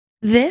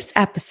This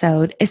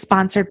episode is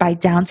sponsored by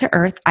Down to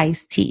Earth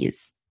Iced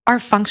Teas. Our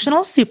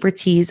functional super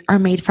teas are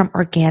made from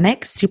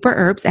organic super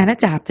herbs and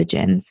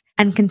adaptogens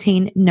and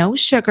contain no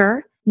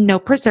sugar, no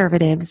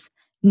preservatives,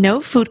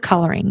 no food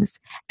colorings,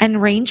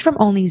 and range from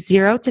only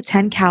 0 to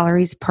 10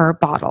 calories per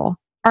bottle.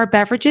 Our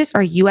beverages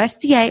are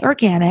USDA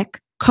organic,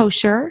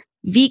 kosher,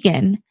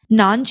 vegan,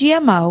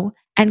 non-GMO,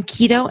 and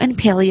keto and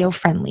paleo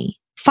friendly.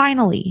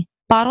 Finally,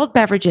 bottled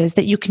beverages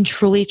that you can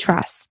truly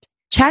trust.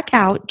 Check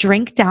out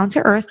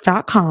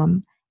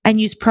drinkdowntoearth.com and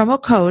use promo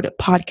code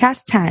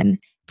podcast10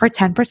 for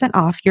 10%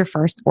 off your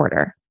first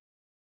order.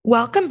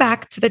 Welcome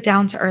back to the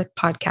Down to Earth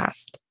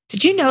podcast.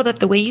 Did you know that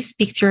the way you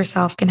speak to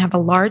yourself can have a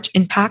large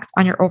impact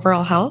on your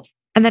overall health?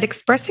 And that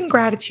expressing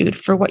gratitude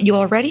for what you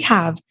already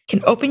have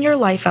can open your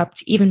life up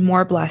to even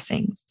more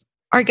blessings.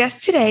 Our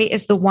guest today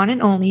is the one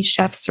and only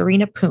Chef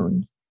Serena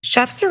Poon.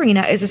 Chef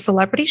Serena is a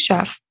celebrity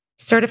chef,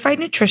 certified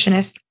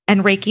nutritionist,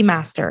 and Reiki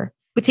master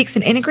who takes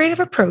an integrative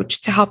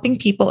approach to helping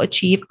people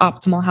achieve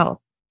optimal health.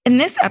 In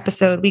this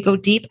episode, we go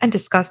deep and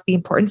discuss the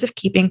importance of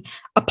keeping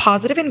a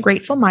positive and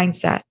grateful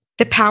mindset,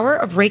 the power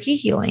of Reiki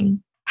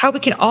healing, how we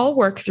can all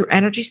work through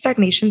energy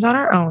stagnations on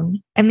our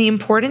own, and the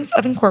importance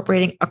of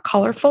incorporating a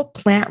colorful,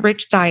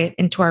 plant-rich diet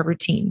into our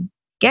routine.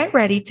 Get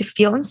ready to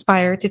feel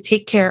inspired to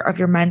take care of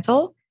your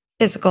mental,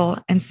 physical,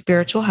 and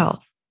spiritual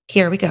health.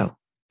 Here we go.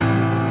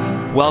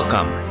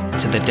 Welcome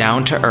to the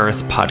Down to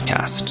Earth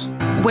podcast.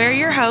 We're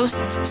your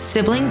hosts,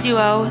 sibling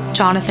duo,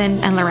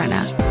 Jonathan and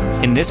Lorena.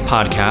 In this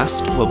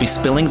podcast, we'll be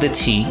spilling the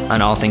tea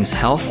on all things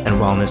health and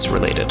wellness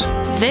related.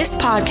 This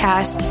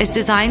podcast is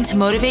designed to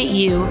motivate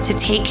you to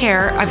take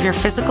care of your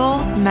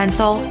physical,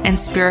 mental, and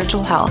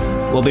spiritual health.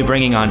 We'll be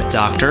bringing on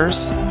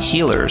doctors,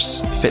 healers,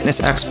 fitness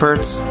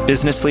experts,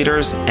 business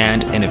leaders,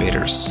 and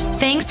innovators.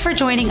 Thanks for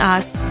joining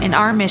us in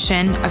our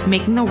mission of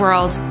making the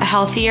world a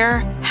healthier,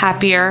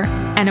 happier,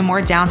 and a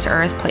more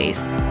down-to-earth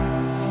place.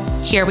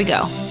 Here we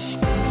go.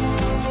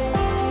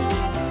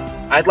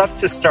 I'd love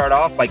to start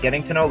off by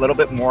getting to know a little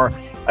bit more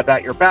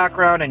about your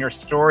background and your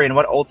story and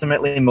what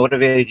ultimately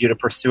motivated you to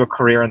pursue a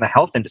career in the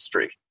health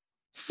industry.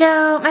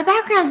 So my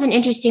background is an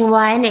interesting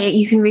one.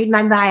 You can read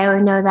my bio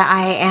and know that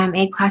I am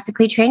a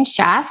classically trained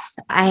chef.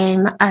 I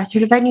am a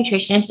certified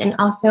nutritionist and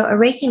also a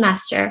Reiki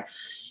master.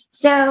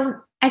 So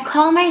I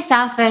call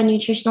myself a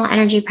nutritional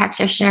energy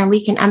practitioner.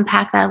 We can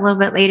unpack that a little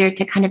bit later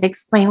to kind of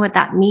explain what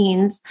that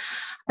means.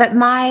 But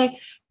my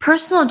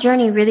personal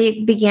journey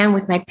really began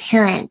with my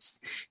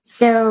parents.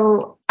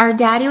 So our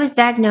daddy was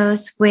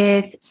diagnosed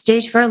with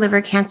stage 4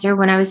 liver cancer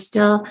when I was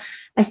still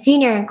a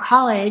senior in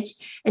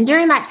college. And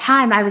during that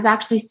time, I was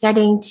actually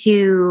studying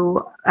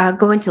to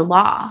go into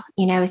law.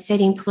 I was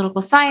studying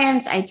political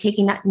science. I'd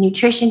taken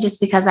nutrition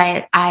just because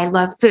I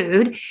love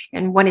food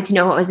and wanted to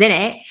know what was in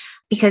it,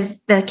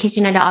 because the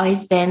kitchen had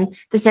always been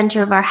the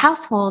center of our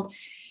household.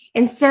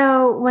 And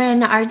so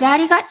when our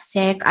daddy got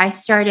sick,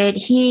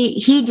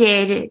 he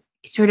did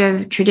sort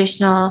of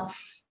traditional,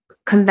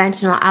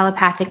 conventional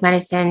allopathic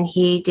medicine.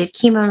 He did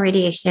chemo and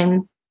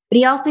radiation, but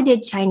he also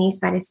did Chinese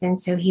medicine.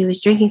 So he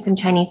was drinking some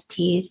Chinese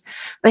teas,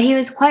 but he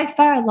was quite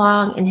far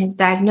along in his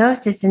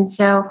diagnosis. And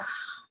so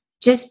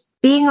just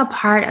being a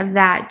part of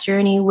that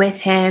journey with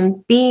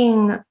him,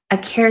 being a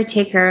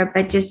caretaker,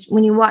 but just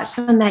when you watch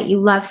someone that you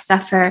love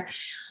suffer,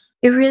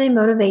 it really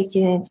motivates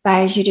you and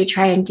inspires you to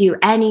try and do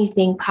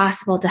anything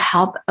possible to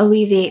help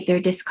alleviate their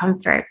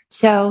discomfort.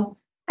 So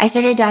I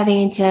started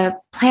diving into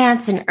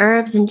plants and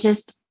herbs and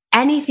just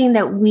anything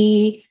that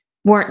we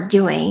weren't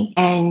doing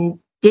and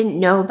didn't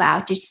know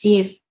about to see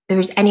if there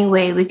was any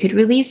way we could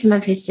relieve some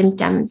of his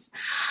symptoms.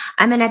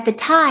 I mean, at the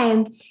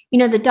time,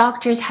 the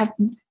doctors have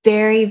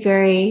very,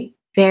 very,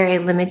 very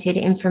limited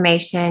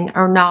information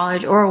or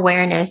knowledge or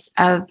awareness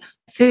of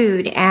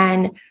food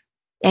and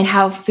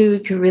how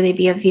food could really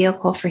be a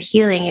vehicle for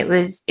healing. It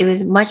was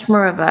much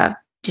more of a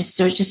just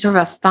sort of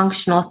a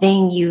functional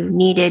thing. You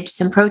needed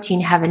some protein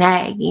to have an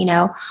egg,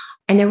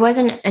 and there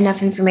wasn't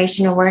enough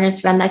information or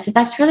awareness around that. So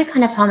that's really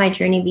kind of how my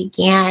journey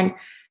began.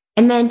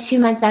 And then 2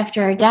 months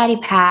after our daddy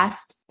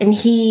passed, and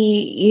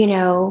he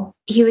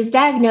was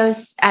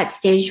diagnosed at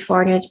stage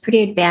 4 and it was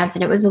pretty advanced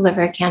and it was a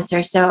liver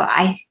cancer. So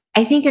I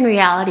think in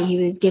reality,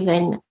 he was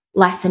given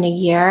less than a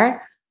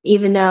year,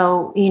 even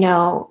though,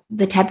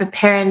 the type of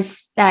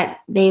parents that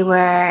they were,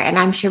 and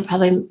I'm sure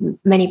probably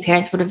many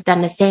parents would have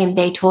done the same.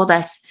 They told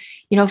us,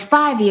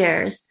 5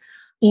 years.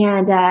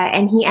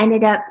 And he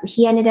ended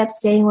up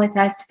staying with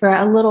us for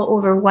a little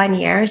over 1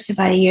 year, so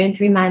about 1 year and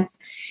 3 months.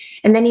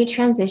 And then he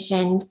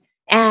transitioned.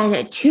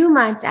 And 2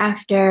 months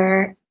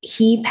after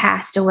he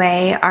passed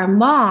away, our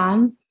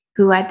mom,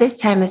 who at this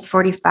time is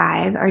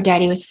 45, our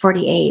daddy was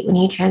 48 when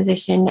he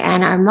transitioned,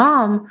 and our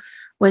mom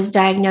was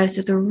diagnosed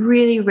with a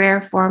really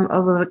rare form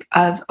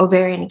of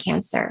ovarian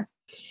cancer.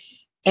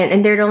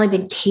 And there'd only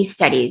been case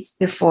studies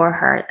before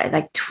her,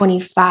 like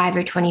 25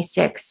 or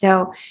 26.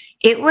 So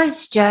it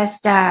was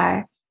just,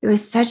 it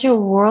was such a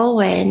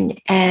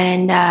whirlwind,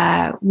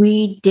 and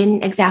we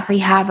didn't exactly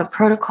have a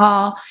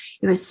protocol.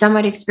 It was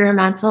somewhat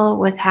experimental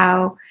with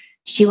how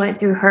she went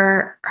through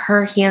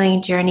her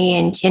healing journey,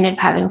 and she ended up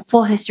having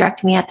full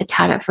hysterectomy at the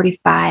time at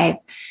 45.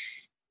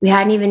 we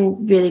hadn't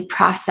even really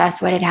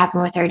processed what had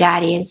happened with our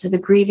daddy. And so the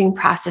grieving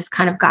process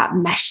kind of got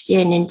meshed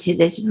into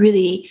this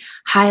really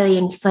highly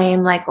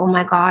inflamed, like, oh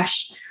my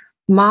gosh,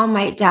 mom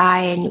might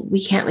die and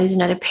we can't lose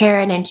another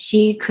parent. And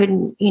she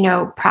couldn't,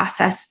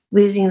 process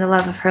losing the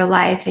love of her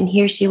life. And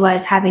here she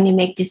was having to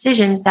make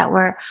decisions that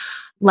were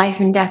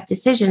life and death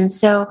decisions.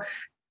 So,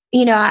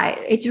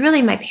 it's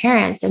really my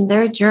parents and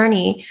their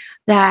journey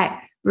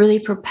that really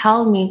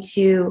propelled me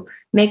to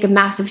make a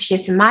massive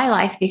shift in my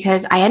life,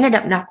 because I ended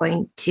up not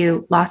going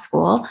to law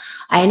school.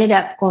 I ended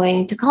up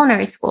going to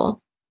culinary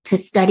school to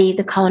study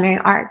the culinary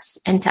arts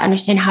and to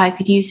understand how I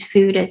could use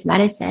food as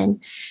medicine.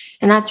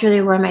 And that's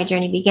really where my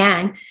journey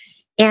began.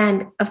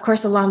 And of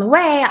course, along the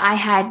way, I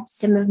had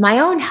some of my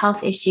own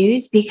health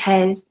issues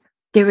because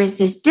there was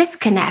this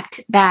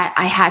disconnect that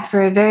I had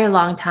for a very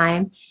long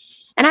time.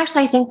 And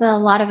actually, I think that a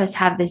lot of us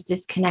have this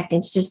disconnect.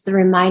 It's just the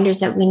reminders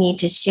that we need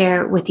to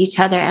share with each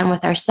other and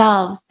with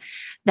ourselves,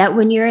 that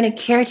when you're in a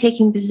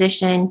caretaking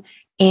position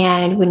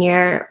and when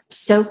you're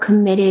so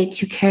committed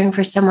to caring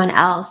for someone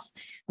else,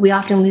 we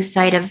often lose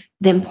sight of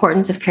the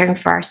importance of caring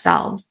for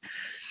ourselves.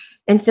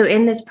 And so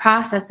in this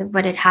process of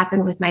what had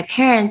happened with my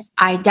parents,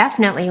 I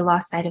definitely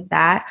lost sight of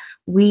that.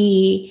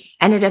 We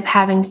ended up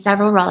having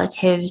several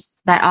relatives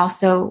that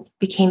also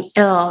became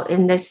ill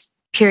in this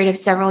period of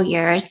several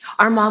years.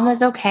 Our mom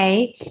was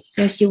okay.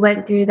 She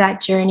went through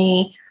that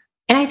journey.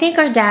 And I think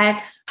our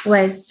dad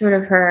was sort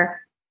of her,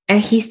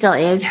 and he still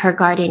is, her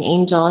guardian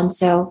angel. And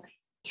so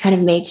he kind of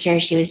made sure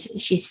she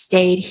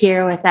stayed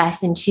here with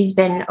us. And she's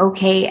been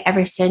okay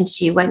ever since.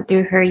 She went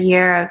through her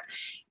year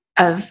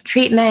of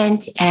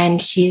treatment,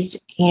 and she's,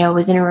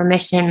 was in a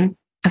remission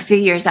a few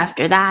years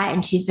after that.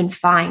 And she's been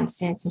fine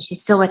since, and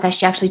she's still with us.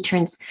 She actually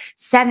turns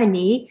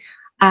 70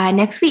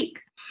 next week.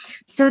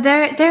 So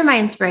they're my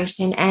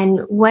inspiration.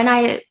 And when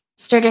I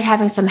started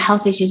having some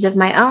health issues of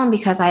my own,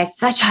 because I had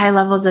such high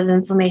levels of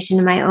inflammation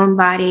in my own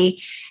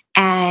body,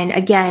 and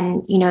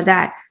again,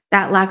 that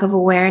lack of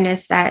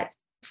awareness, that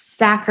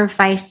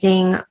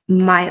sacrificing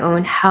my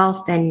own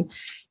health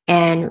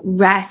and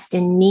rest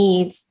and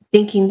needs,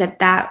 thinking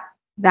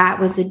that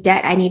was a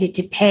debt I needed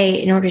to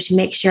pay in order to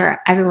make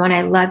sure everyone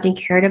I loved and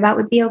cared about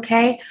would be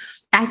okay.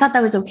 I thought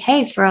that was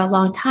okay for a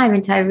long time,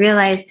 until I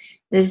realized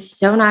it is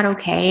so not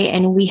okay.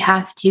 And we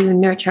have to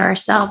nurture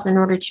ourselves in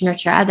order to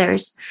nurture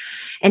others.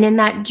 And in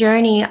that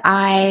journey,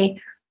 I,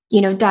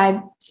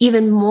 dive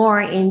even more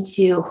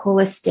into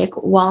holistic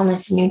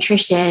wellness and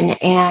nutrition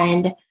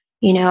and,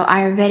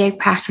 Ayurvedic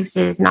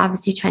practices, and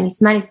obviously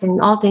Chinese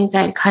medicine, all things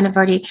I had kind of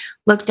already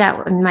looked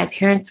at when my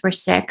parents were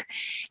sick.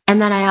 And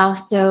then I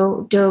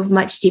also dove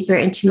much deeper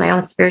into my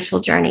own spiritual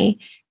journey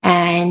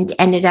and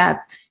ended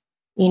up,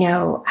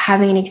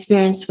 having an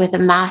experience with a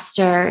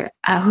master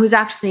who's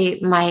actually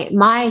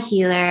my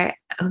healer,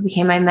 who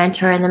became my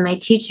mentor, and then my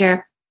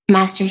teacher,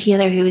 master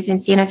healer, who was in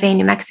Santa Fe,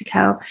 New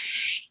Mexico.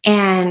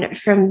 And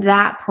from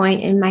that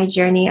point in my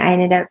journey, I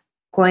ended up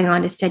going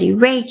on to study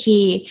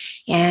Reiki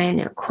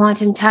and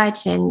quantum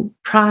touch and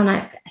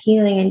prana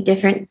healing and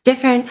different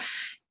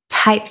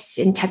types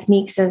and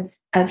techniques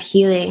of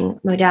healing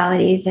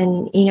modalities,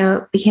 and,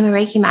 became a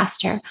Reiki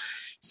master.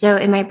 So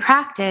in my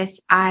practice,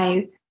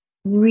 I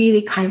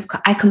really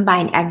I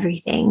combine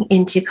everything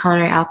into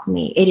culinary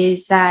alchemy. It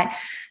is that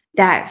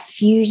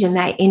fusion,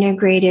 that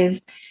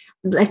integrative,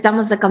 it's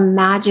almost like a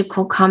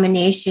magical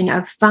combination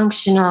of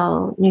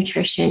functional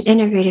nutrition,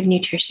 integrative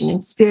nutrition,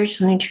 and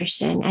spiritual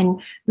nutrition,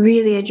 and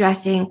really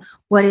addressing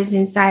what is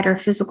inside our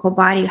physical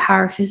body, how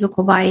our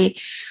physical body,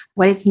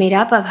 what it's made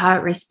up of, how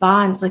it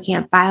responds, looking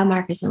at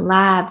biomarkers and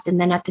labs, and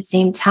then at the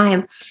same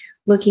time,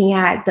 looking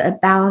at the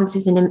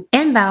balances and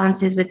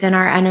imbalances within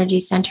our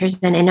energy centers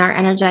and in our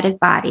energetic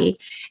body,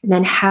 and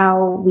then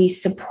how we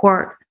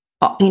support,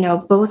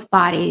 both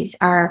bodies,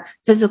 our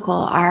physical,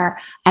 our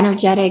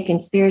energetic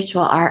and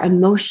spiritual, our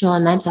emotional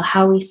and mental,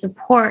 how we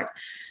support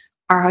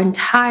our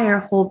entire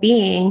whole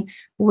being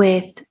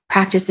with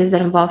practices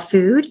that involve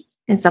food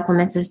and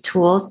supplements as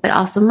tools, but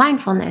also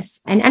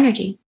mindfulness and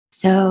energy.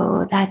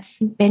 So that's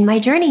been my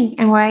journey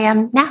and where I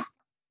am now.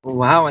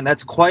 Wow. And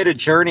that's quite a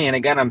journey. And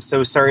again, I'm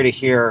so sorry to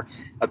hear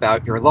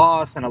about your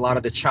loss and a lot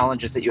of the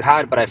challenges that you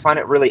had, but I find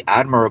it really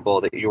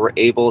admirable that you were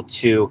able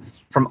to,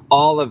 from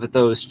all of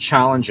those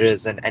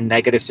challenges and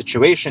negative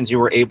situations, you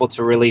were able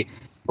to really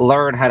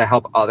learn how to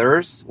help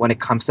others when it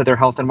comes to their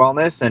health and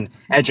wellness, and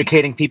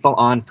educating people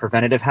on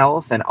preventative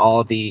health and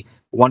all the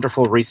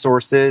wonderful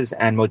resources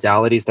and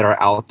modalities that are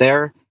out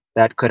there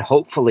that could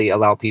hopefully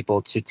allow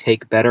people to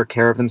take better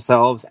care of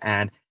themselves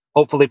and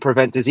hopefully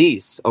prevent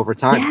disease over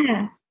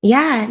time.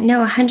 Yeah,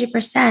 no,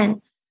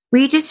 100%.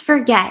 We just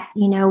forget,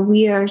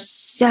 we are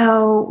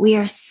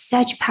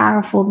such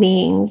powerful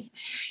beings.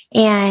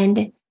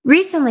 And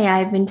recently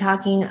I've been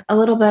talking a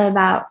little bit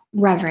about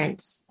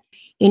reverence,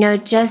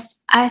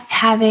 just us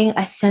having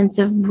a sense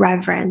of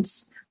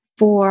reverence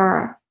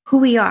for who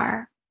we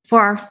are,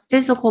 for our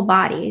physical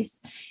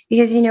bodies,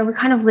 because, we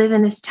kind of live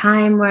in this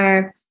time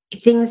where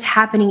things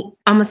happening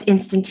almost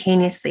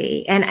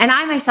instantaneously. And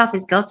I myself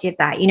is guilty of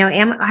that.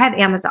 I have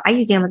Amazon, I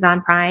use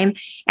Amazon Prime,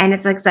 and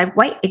it's like,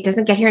 wait, it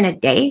doesn't get here in a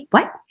day.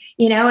 What?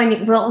 And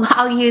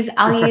I'll use,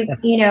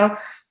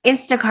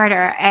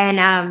 Instacart and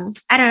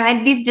I don't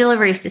know, these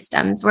delivery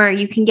systems where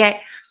you can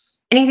get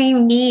anything you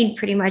need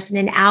pretty much in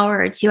an hour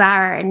or 2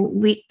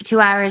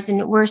 hours.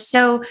 And we're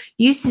so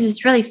used to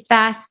this really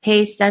fast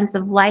paced sense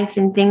of life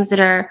and things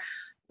that are,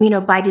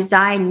 by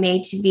design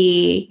made to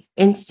be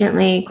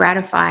instantly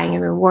gratifying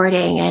and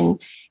rewarding. And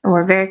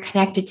we're very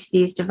connected to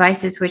these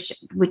devices,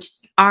 which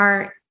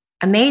are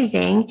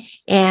amazing.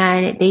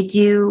 And they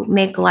do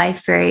make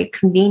life very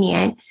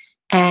convenient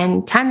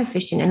and time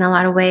efficient in a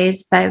lot of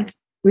ways. But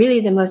really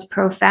the most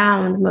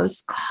profound,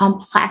 most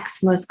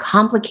complex, most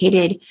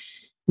complicated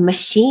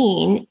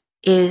machine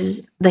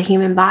is the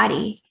human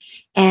body.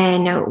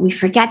 And we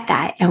forget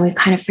that. And we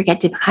kind of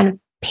forget to kind of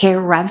pay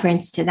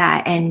reverence to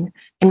that and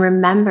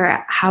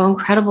remember how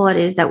incredible it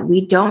is that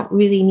we don't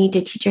really need to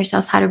teach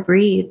ourselves how to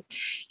breathe.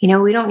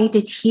 We don't need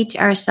to teach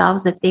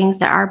ourselves the things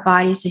that our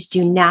bodies just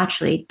do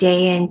naturally,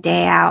 day in,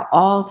 day out,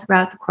 all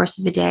throughout the course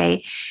of a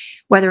day,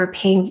 whether we're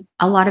paying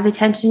a lot of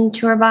attention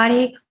to our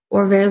body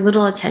or very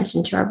little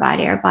attention to our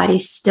body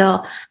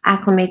still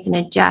acclimates and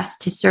adjusts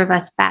to serve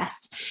us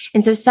best.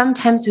 And so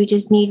sometimes we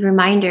just need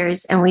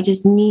reminders, and we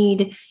just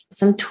need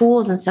some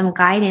tools and some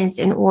guidance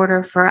in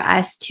order for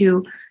us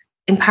to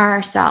empower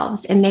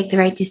ourselves and make the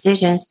right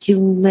decisions to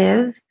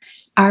live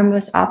our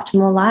most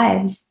optimal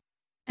lives.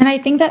 And I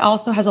think that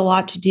also has a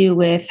lot to do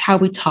with how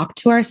we talk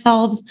to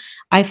ourselves.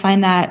 I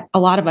find that a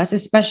lot of us,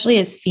 especially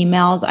as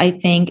females, I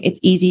think it's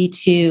easy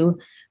to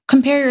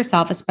compare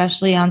yourself,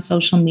 especially on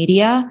social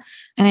media.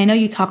 And I know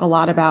you talk a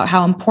lot about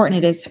how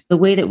important it is, the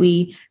way that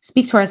we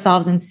speak to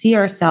ourselves and see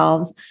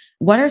ourselves.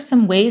 What are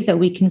some ways that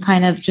we can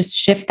kind of just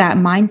shift that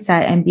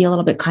mindset and be a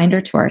little bit kinder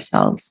to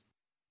ourselves?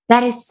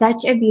 That is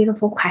such a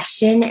beautiful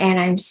question. And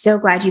I'm so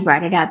glad you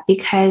brought it up,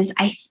 because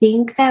I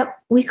think that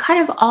we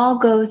kind of all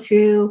go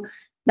through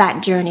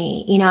that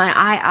journey, and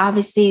I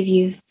obviously, if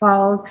you've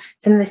followed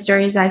some of the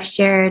stories I've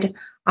shared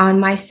on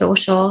my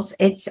socials,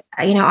 it's,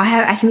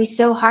 I can be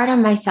so hard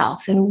on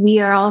myself, and we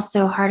are all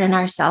so hard on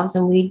ourselves.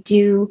 And we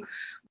do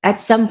at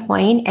some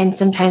point, and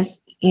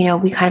sometimes,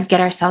 we kind of get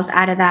ourselves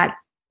out of that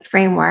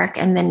framework.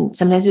 And then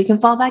sometimes we can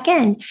fall back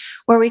in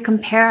where we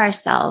compare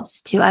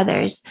ourselves to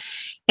others.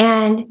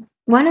 And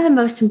one of the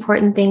most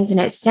important things, and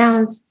it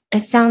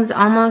sounds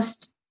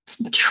almost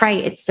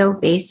trite, it's so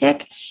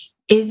basic,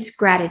 is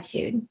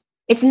gratitude.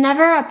 It's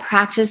never a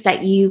practice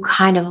that you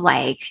kind of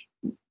like,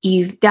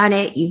 you've done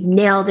it, you've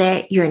nailed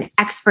it, you're an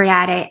expert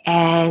at it,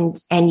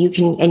 and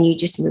you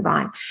just move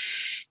on.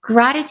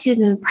 Gratitude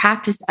and the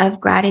practice of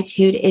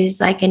gratitude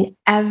is like an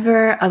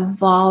ever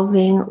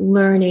evolving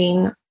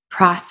learning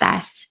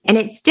process. And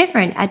it's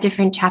different at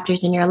different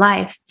chapters in your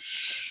life,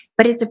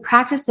 but it's a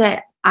practice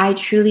that I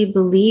truly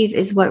believe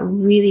is what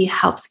really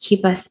helps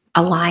keep us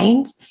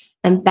aligned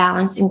and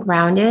balanced and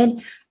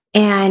grounded.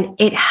 And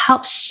it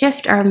helps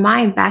shift our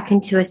mind back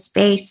into a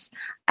space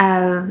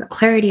of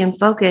clarity and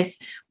focus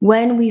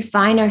when we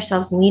find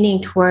ourselves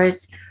leaning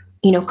towards,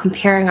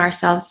 comparing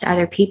ourselves to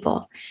other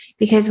people.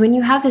 Because when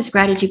you have this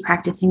gratitude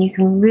practice and you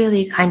can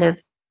really kind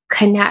of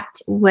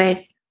connect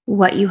with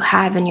what you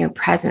have in your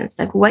presence,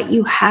 like what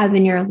you have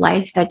in your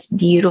life that's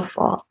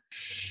beautiful,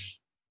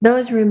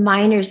 those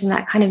reminders and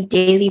that kind of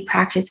daily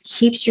practice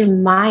keeps your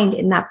mind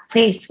in that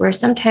place where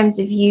sometimes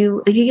if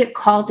you get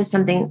called to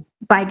something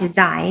by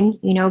design,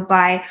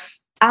 by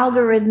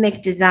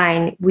algorithmic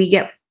design, we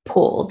get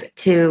pulled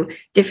to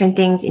different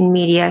things in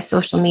media,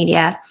 social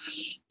media,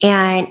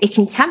 and it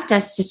can tempt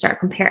us to start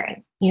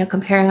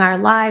comparing our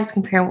lives,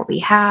 comparing what we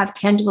have,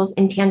 tangibles,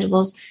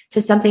 intangibles, to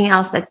something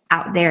else that's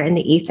out there in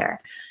the ether.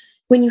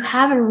 When you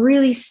have a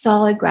really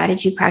solid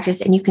gratitude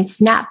practice and you can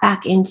snap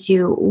back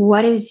into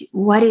what is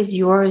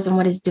yours and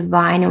what is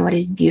divine and what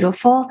is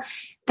beautiful,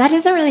 that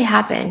doesn't really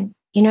happen.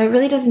 It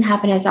really doesn't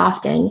happen as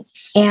often.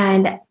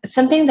 And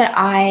something that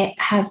I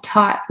have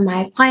taught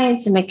my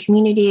clients and my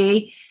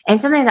community,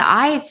 and something that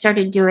I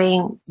started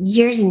doing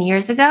years and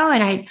years ago,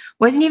 and I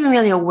wasn't even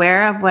really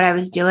aware of what I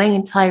was doing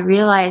until I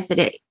realized that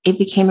it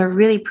became a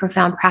really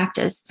profound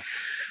practice,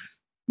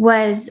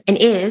 was, and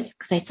is,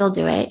 because I still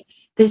do it,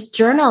 this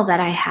journal that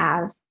I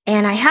have.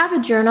 And I have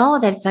a journal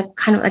that's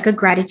kind of like a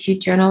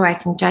gratitude journal where I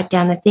can jot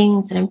down the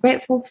things that I'm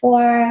grateful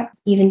for,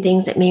 even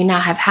things that may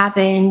not have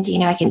happened.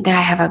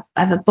 I have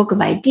a book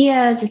of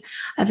ideas.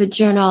 I have a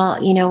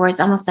journal, where it's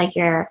almost like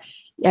your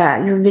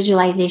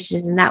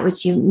visualizations and that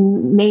which you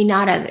may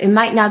not have, it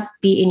might not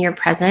be in your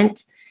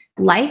present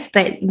life,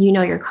 but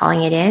you're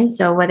calling it in.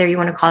 So whether you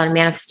want to call it a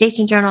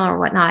manifestation journal or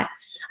whatnot,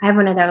 I have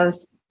one of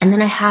those. And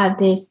then I have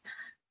this,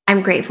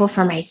 I'm grateful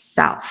for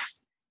myself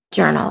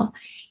journal.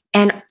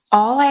 And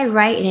all I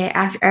write in it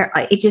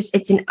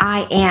it's an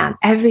I am.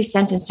 Every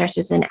sentence starts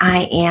with an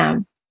I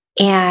am.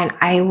 And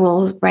I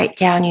will write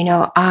down,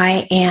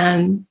 I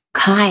am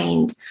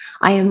kind.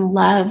 I am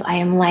love. I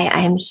am light.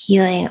 I am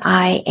healing.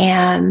 I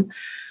am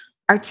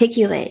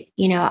articulate.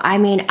 I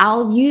mean,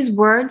 I'll use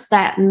words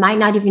that might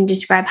not even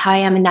describe how I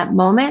am in that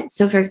moment.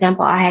 So for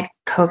example, I had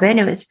COVID.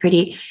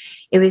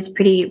 It was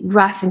pretty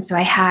rough. And so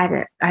I've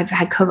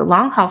had COVID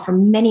long haul for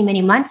many,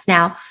 many months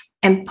now.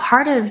 And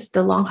part of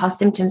the long haul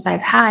symptoms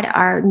I've had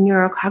are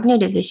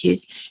neurocognitive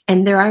issues.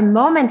 And there are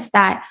moments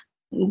that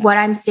what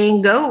I'm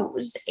saying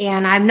goes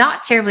and I'm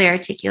not terribly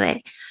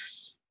articulate.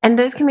 And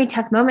those can be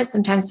tough moments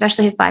sometimes,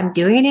 especially if I'm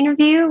doing an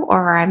interview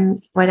or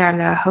whether I'm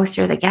the host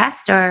or the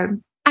guest, or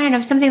I don't know,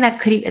 something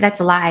that's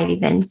live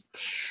even.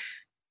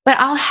 But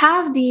I'll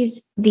have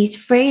these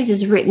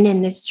phrases written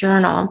in this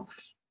journal,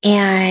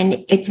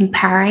 and it's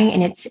empowering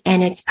and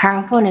it's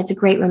powerful and it's a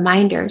great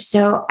reminder.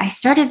 So I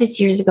started this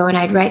years ago and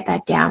I'd write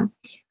that down.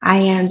 I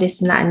am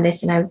this and that and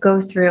this, and I would go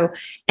through.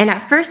 And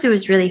at first it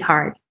was really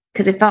hard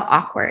because it felt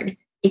awkward.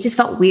 It just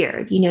felt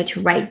weird,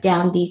 to write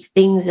down these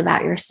things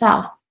about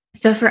yourself.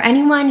 So for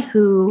anyone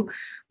who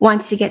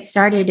wants to get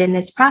started in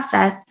this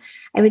process,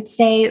 I would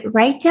say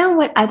write down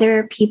what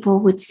other people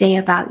would say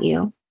about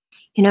you.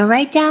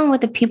 Write down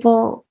what the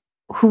people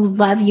who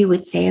love you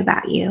would say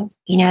about you.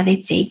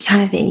 They'd say,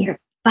 Jonathan, you're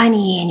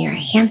funny and you're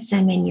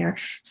handsome and you're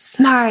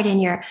smart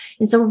and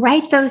so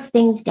write those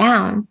things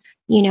down.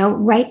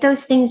 Write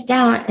those things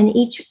down, and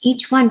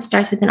each one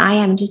starts with an I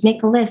am, and just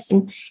make a list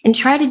and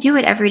try to do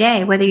it every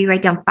day. Whether you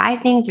write down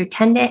 5 things or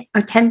 10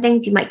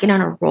 things, you might get on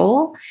a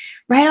roll.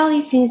 Write all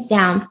these things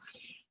down.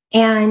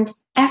 And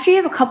after you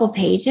have a couple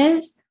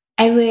pages,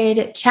 I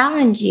would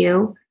challenge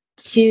you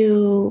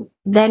to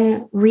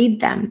then read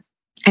them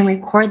and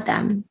record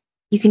them.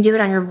 You can do it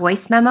on your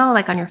voice memo,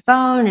 like on your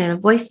phone and a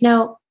voice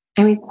note,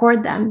 and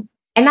record them.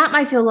 And that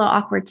might feel a little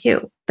awkward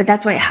too, but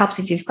that's why it helps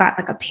if you've got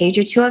like a page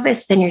or 2 of it,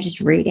 so then you're just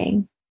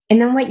reading. And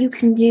then what you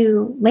can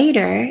do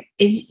later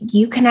is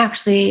you can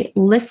actually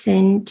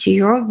listen to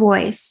your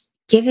voice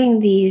giving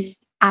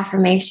these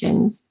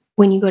affirmations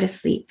when you go to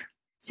sleep.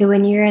 So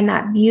when you're in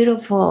that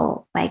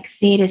beautiful like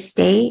theta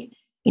state,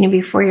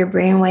 before your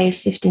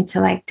brainwaves shift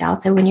into like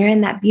delta, when you're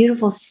in that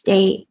beautiful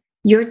state,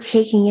 you're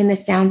taking in the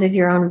sounds of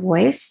your own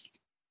voice,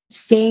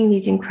 saying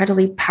these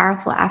incredibly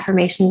powerful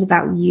affirmations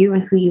about you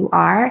and who you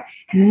are.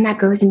 And then that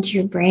goes into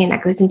your brain,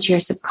 that goes into your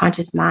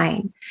subconscious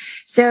mind.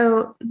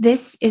 So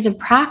this is a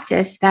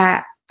practice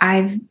that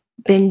I've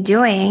been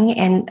doing,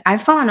 and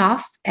I've fallen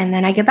off and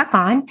then I get back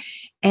on,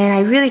 and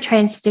I really try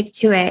and stick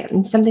to it.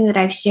 And something that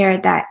I've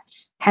shared that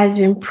has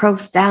been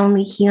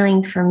profoundly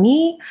healing for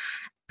me,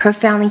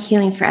 profoundly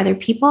healing for other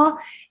people.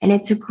 And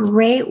it's a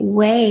great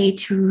way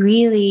to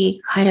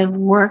really kind of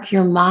work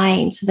your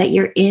mind so that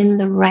you're in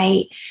the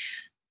right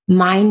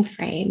mind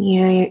frame,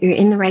 you're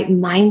in the right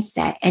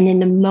mindset. And in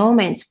the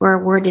moments where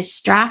we're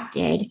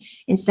distracted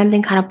and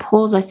something kind of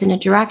pulls us in a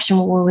direction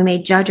where we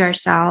may judge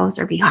ourselves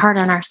or be hard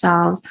on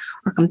ourselves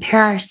or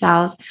compare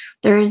ourselves,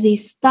 there's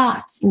these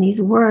thoughts and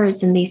these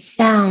words and these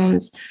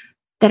sounds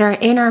that are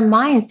in our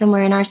mind,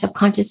 somewhere in our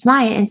subconscious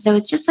mind. And so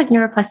it's just like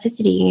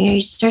neuroplasticity. You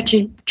start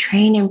to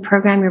train and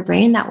program your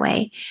brain that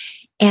way.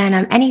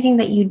 And anything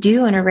that you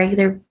do on a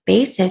regular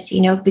basis,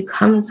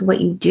 becomes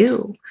what you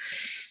do.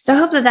 So I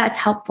hope that that's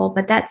helpful,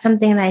 but that's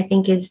something that I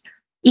think is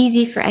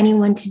easy for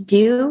anyone to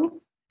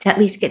do, to at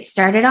least get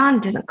started on.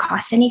 It doesn't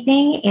cost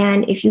anything.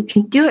 And if you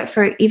can do it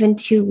for even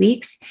 2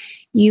 weeks,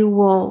 you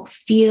will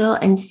feel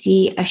and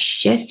see a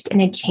shift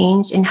and a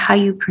change in how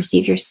you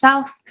perceive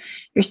yourself,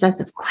 your sense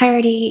of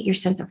clarity, your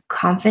sense of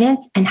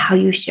confidence, and how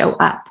you show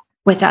up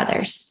with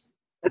others.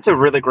 It's a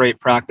really great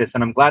practice.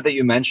 And I'm glad that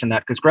you mentioned that,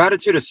 because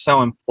gratitude is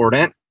so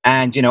important.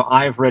 And,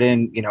 I've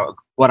written,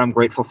 what I'm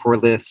grateful for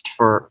list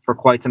for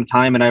quite some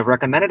time, and I've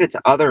recommended it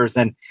to others.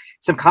 And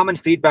some common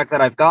feedback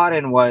that I've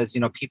gotten was,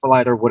 people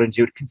either wouldn't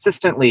do it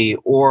consistently,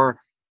 or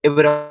it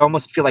would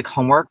almost feel like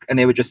homework, and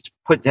they would just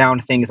put down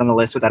things on the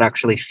list without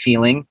actually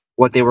feeling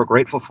what they were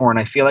grateful for. And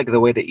I feel like the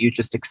way that you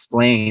just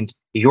explained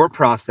your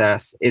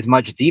process is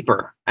much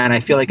deeper. And I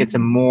feel like it's a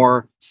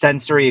more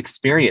sensory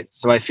experience.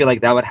 So I feel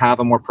like that would have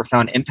a more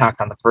profound impact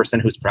on the person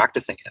who's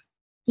practicing it.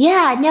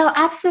 Yeah, no,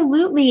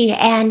 absolutely.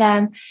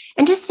 And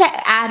just to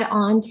add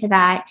on to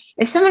that,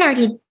 if someone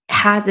already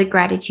has a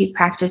gratitude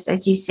practice,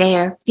 as you say,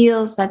 or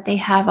feels that they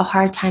have a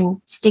hard time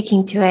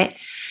sticking to it,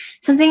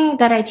 something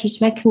that I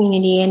teach my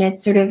community, and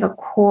it's sort of a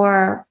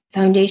core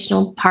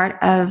foundational part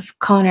of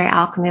culinary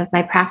alchemy of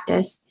my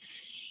practice,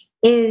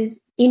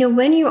 is,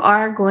 when you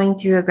are going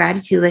through a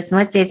gratitude list, and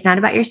let's say it's not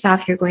about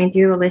yourself, you're going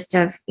through a list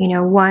of,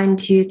 1,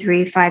 2,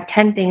 3, 5,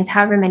 10 things,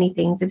 however many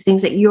things, of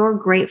things that you're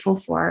grateful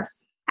for.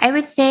 I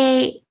would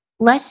say,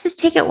 let's just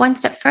take it one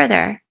step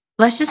further.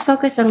 Let's just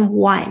focus on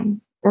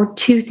 1 or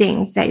 2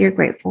 things that you're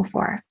grateful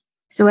for.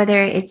 So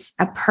whether it's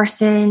a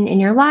person in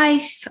your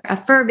life, a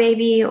fur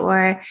baby,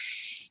 or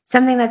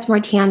something that's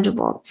more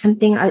tangible,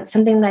 something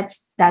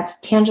that's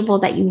tangible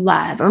that you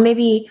love, or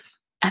maybe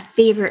a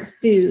favorite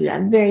food,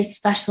 a very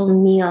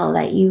special meal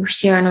that you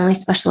share on only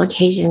special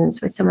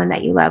occasions with someone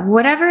that you love,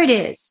 whatever it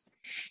is,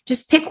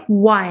 just pick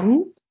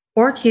 1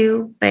 or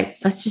 2, but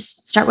let's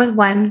just start with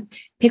 1.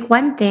 Pick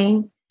 1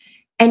 thing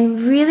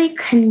and really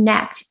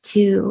connect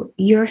to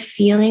your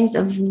feelings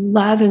of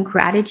love and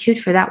gratitude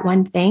for that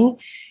 1 thing,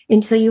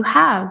 until you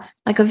have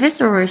like a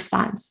visceral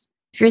response.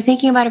 If you're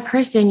thinking about a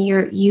person,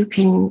 you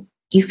can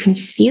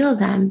feel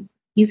them,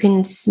 you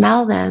can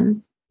smell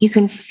them, you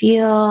can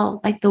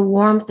feel like the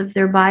warmth of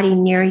their body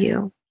near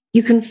you.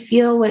 You can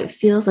feel what it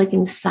feels like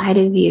inside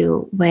of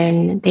you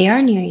when they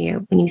are near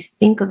you, when you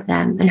think of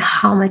them and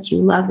how much you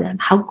love them,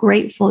 how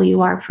grateful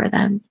you are for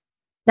them.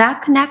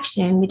 That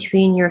connection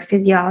between your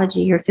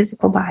physiology, your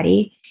physical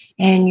body,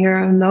 and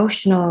your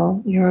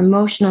emotional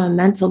and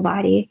mental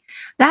body,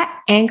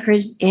 that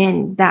anchors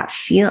in that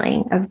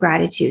feeling of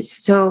gratitude.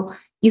 So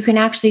you can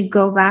actually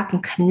go back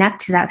and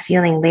connect to that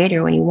feeling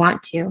later when you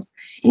want to.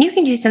 And you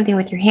can do something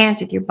with your hands,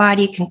 with your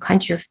body. You can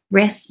clench your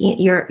wrists,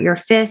 your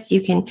fists.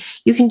 You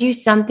can do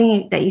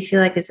something that you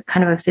feel like is a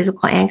kind of a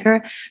physical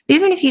anchor. But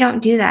even if you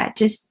don't do that,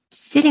 just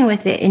sitting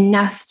with it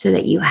enough so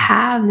that you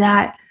have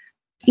that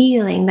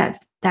feeling,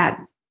 that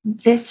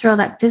visceral,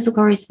 that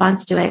physical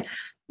response to it,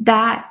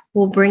 that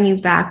will bring you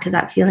back to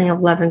that feeling of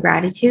love and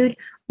gratitude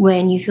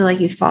when you feel like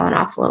you've fallen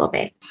off a little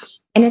bit.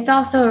 And it's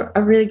also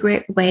a really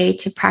great way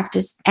to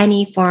practice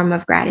any form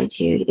of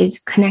gratitude, is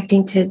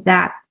connecting to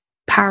that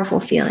powerful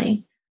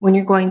feeling when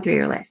you're going through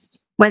your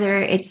list, whether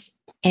it's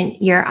in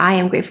your I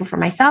am grateful for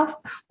myself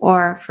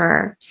or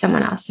for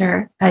someone else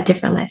or a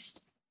different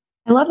list.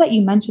 I love that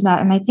you mentioned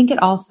that. And I think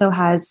it also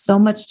has so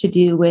much to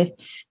do with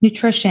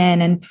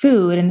nutrition and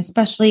food. And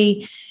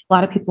especially a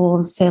lot of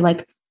people say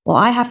like, well,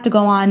 I have to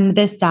go on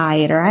this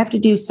diet or I have to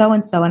do so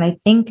and so. And I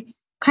think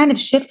kind of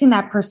shifting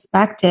that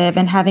perspective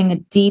and having a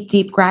deep,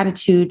 deep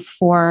gratitude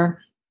for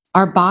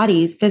our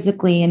bodies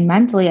physically and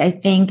mentally, I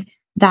think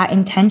that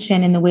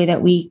intention in the way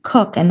that we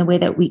cook and the way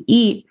that we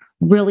eat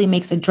really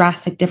makes a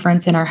drastic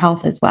difference in our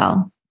health as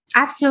well.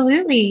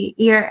 Absolutely.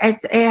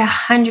 It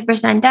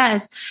 100%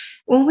 does.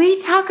 When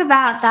we talk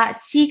about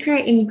that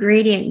secret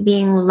ingredient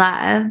being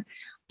love,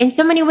 in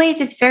so many ways,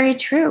 it's very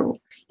true.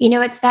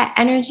 It's that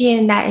energy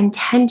and that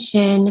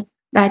intention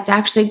that's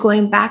actually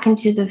going back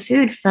into the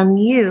food from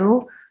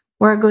you,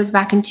 or it goes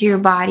back into your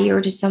body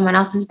or to someone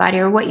else's body,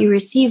 or what you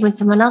receive when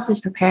someone else is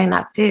preparing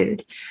that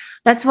food.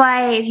 That's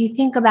why if you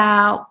think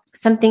about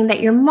something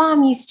that your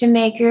mom used to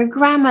make, or your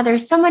grandmother,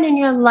 someone in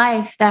your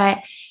life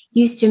that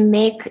used to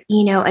make,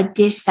 a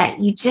dish that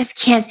you just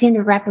can't seem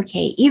to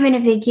replicate, even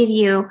if they give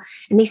you,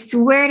 and they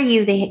swear to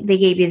you, they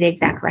gave you the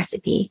exact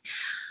recipe.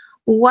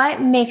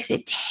 What makes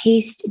it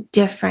taste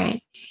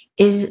different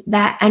is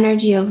that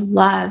energy of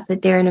love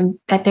that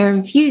they're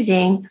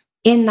infusing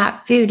in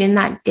that food, in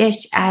that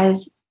dish,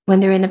 as when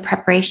they're in the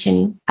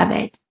preparation of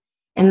it.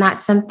 And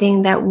that's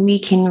something that we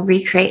can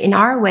recreate in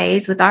our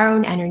ways with our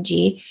own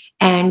energy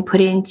and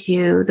put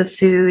into the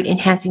food,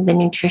 enhancing the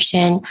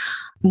nutrition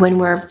when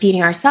we're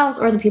feeding ourselves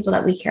or the people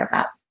that we care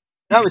about.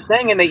 No, it's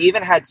saying, and they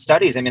even had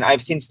studies. I mean,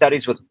 I've seen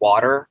studies with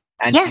water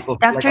and people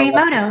Dr.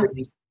 Emoto.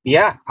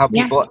 How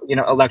people,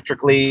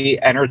 electrically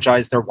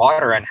energize their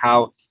water, and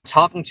how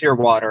talking to your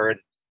water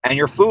and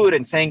your food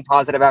and saying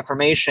positive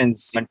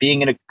affirmations and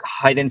being in a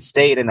heightened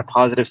state, in a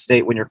positive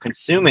state when you're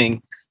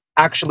consuming,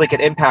 actually could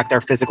impact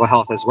our physical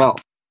health as well.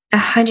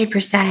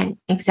 100%.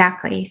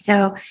 Exactly.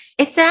 So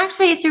it's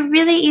a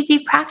really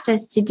easy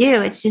practice to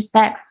do. It's just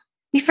that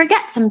we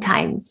forget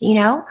sometimes,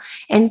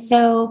 and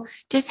so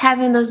just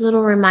having those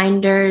little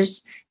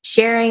reminders,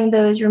 sharing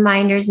those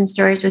reminders and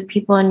stories with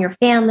people in your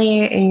family,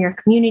 in your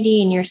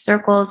community, in your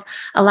circles,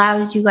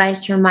 allows you guys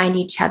to remind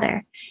each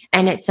other.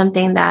 And it's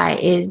something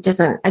that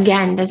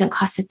doesn't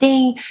cost a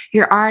thing.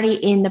 You're already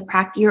in the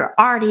practice. You're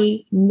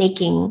already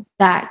making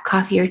that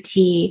coffee or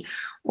tea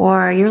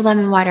or your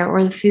lemon water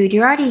or the food.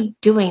 You're already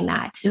doing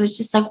that. So it's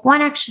just like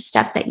one extra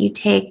step that you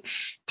take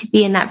to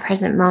be in that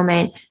present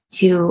moment,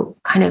 to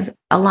kind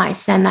of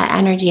send that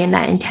energy and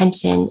that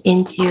intention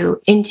into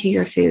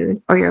your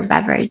food or your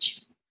beverage.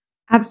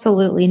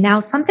 Absolutely. Now,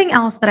 something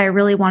else that I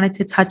really wanted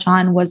to touch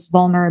on was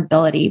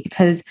vulnerability,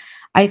 because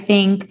I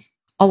think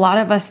a lot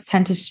of us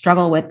tend to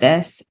struggle with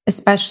this,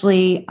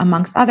 especially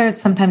amongst others.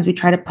 Sometimes we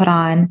try to put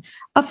on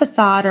a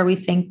facade, or we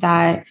think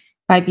that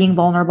by being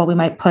vulnerable, we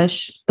might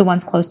push the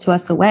ones close to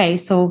us away.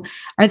 So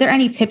are there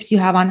any tips you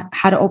have on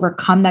how to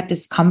overcome that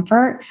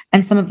discomfort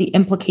and some of the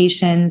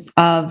implications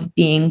of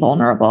being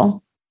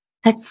vulnerable?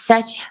 That's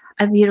such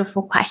a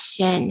beautiful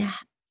question.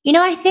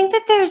 I think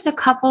that there's a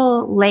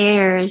couple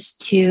layers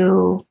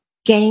to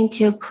getting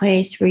to a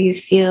place where you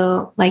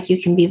feel like you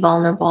can be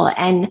vulnerable.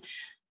 And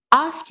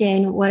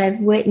often what I've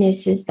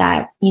witnessed is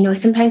that,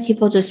 sometimes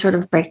people just sort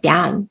of break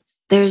down.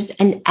 There's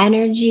an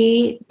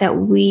energy that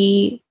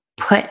we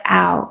put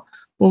out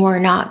when we're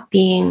not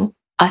being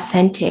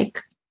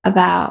authentic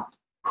about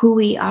who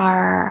we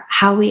are,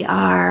 how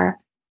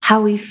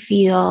we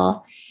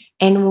feel.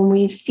 And when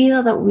we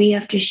feel that we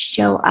have to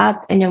show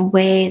up in a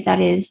way that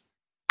is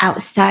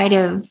outside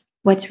of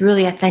what's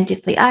really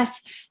authentically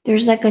us,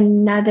 there's like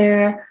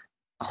another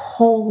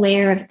whole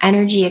layer of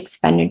energy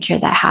expenditure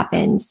that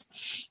happens.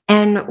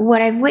 And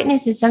what I've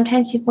witnessed is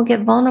sometimes people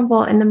get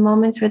vulnerable in the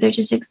moments where they're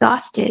just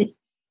exhausted.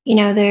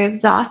 They're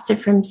exhausted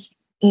from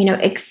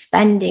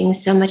expending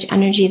so much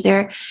energy.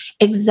 They're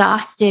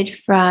exhausted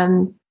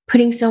from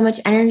putting so much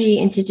energy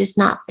into just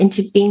not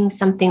into being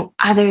something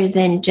other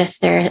than just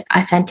their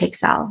authentic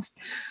selves,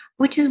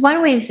 which is one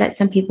way that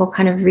some people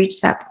kind of reach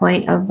that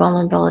point of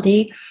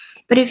vulnerability.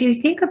 But if you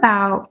think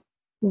about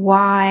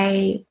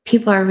why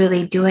people are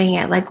really doing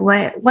it, like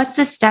what's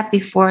the step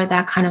before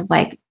that kind of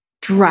like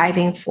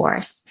driving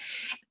force?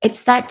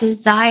 It's that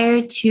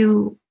desire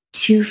to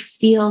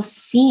feel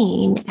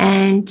seen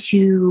and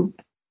to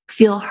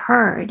feel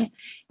heard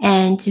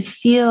and to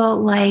feel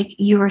like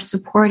you are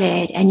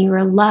supported and you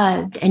are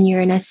loved and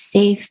you're in a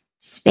safe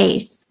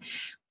space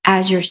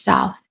as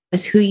yourself,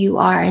 as who you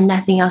are and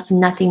nothing else and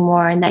nothing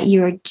more, and that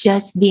you're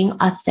just being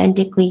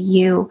authentically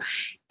you.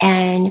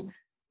 And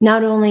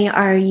not only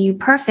are you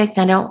perfect,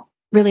 I don't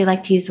really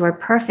like to use the word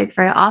perfect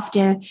very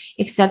often,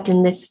 except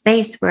in this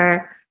space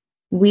where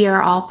we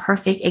are all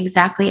perfect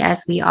exactly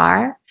as we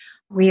are.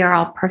 We are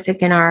all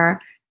perfect in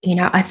our,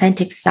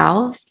 authentic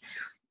selves.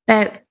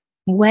 But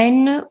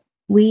when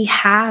we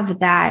have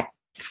that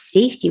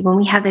safety, when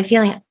we have the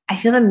feeling, I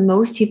feel that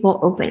most people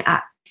open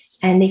up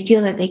and they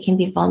feel that they can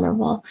be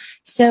vulnerable.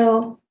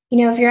 So,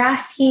 if you're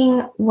asking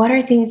what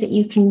are things that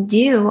you can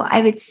do,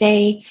 I would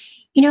say,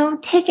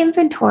 take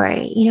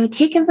inventory,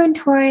 take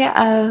inventory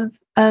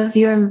of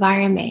your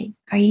environment.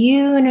 Are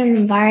you in an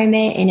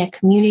environment, in a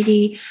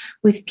community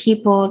with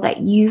people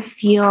that you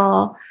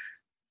feel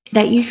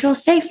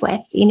safe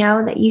with,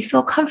 that you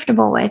feel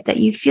comfortable with, that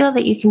you feel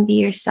that you can be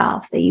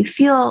yourself, that you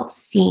feel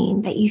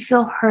seen, that you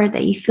feel heard,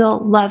 that you feel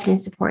loved and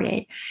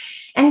supported?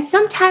 And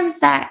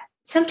sometimes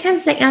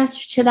the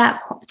answer to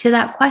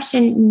that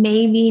question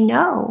may be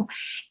no.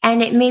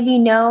 And it may be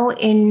no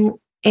in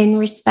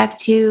respect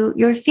to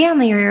your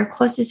family or your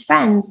closest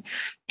friends.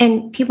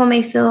 And people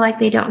may feel like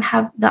they don't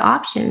have the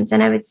options.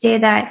 And I would say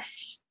that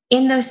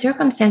in those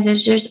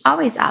circumstances, there's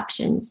always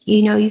options.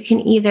 You can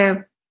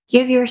either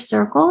give your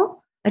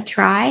circle a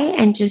try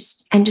and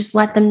just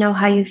let them know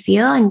how you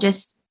feel and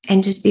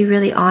just be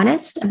really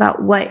honest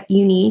about what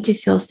you need to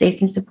feel safe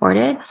and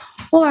supported,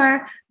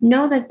 or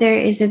know that there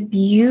is a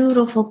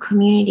beautiful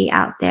community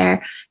out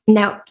there.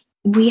 Now,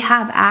 we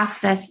have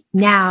access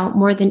now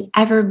more than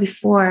ever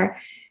before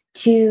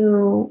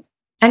to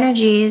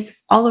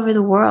energies all over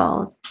the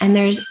world. And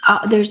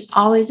there's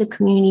always a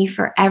community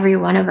for every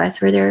one of us,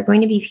 where there are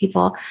going to be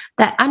people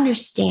that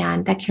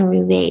understand, that can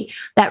relate,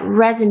 that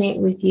resonate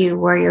with you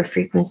where your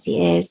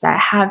frequency is, that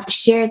have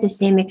shared the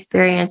same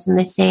experience and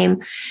the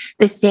same,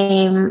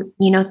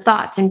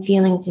 thoughts and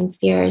feelings and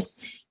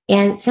fears.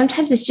 And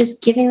sometimes it's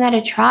just giving that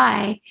a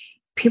try.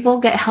 People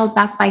get held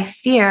back by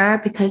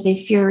fear because they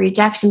fear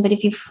rejection. But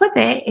if you flip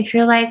it, if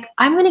you're like,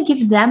 I'm going to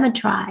give them a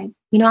try,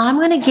 I'm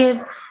going to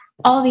give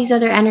all these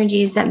other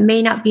energies that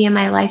may not be in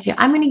my life here,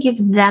 I'm going to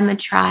give them a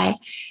try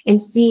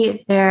and see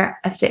if they're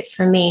a fit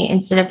for me,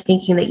 instead of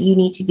thinking that you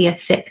need to be a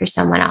fit for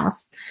someone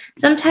else.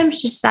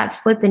 Sometimes just that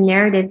flip in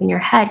narrative in your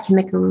head can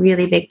make a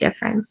really big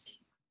difference.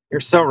 You're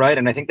so right.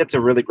 And I think that's a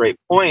really great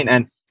point.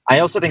 And I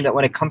also think that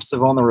when it comes to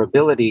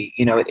vulnerability,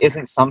 it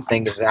isn't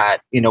something that,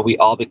 we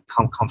all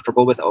become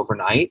comfortable with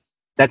overnight.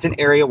 That's an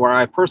area where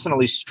I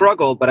personally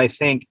struggle, but I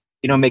think,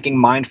 making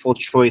mindful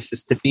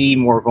choices to be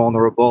more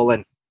vulnerable,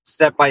 and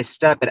step by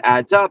step, it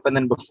adds up. And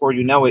then before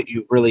you know it,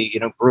 you really,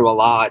 grew a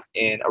lot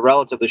in a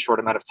relatively short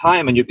amount of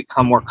time, and you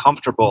become more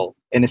comfortable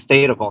in a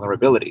state of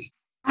vulnerability.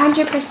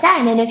 100%.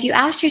 And if you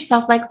ask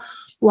yourself, like,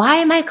 why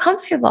am I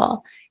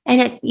comfortable?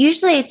 And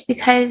usually it's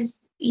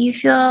because you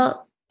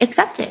feel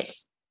accepted.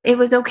 It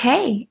was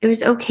okay. It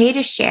was okay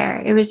to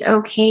share. It was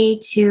okay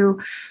to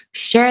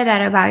share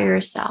that about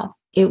yourself.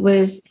 It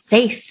was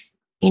safe.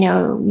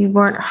 You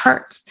weren't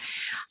hurt.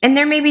 And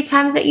there may be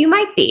times that you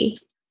might be,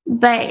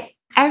 but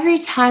every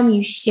time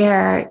you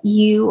share,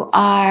 you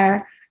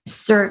are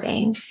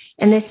serving.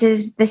 And this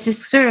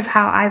is sort of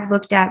how I've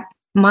looked at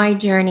my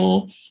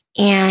journey.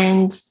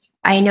 And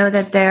I know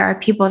that there are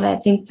people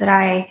that think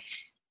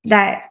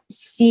that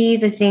see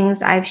the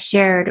things I've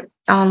shared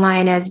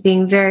online as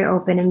being very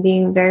open and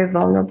being very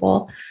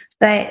vulnerable.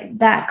 But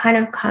that kind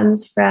of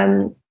comes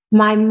from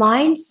my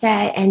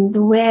mindset and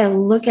the way I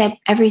look at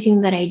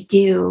everything that I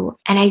do.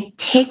 And I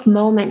take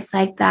moments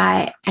like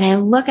that and I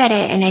look at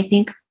it and I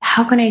think,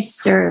 how can I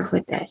serve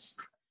with this?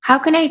 How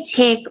can I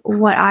take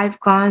what I've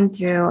gone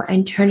through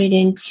and turn it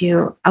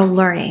into a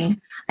learning,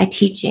 a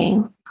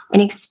teaching, an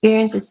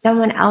experience that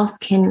someone else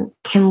can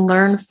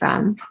learn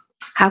from?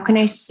 How can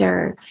I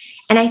serve?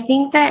 And I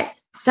think that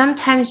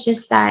sometimes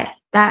just that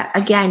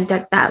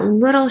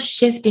little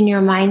shift in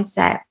your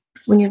mindset,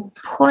 when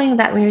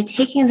you're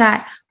taking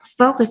that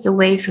focus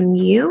away from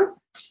you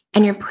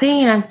and you're putting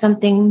it on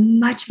something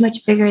much,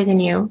 much bigger than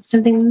you,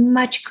 something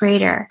much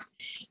greater,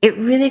 it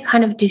really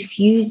kind of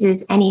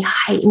diffuses any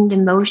heightened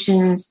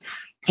emotions,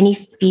 any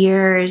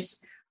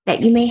fears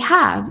that you may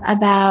have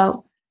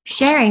about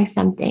sharing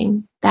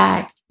something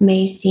that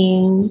may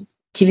seem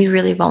to be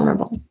really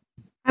vulnerable.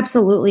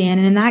 Absolutely. And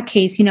in that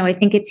case, I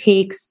think it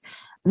takes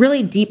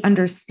really deep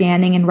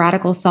understanding and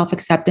radical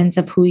self-acceptance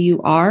of who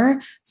you are,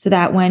 so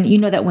that when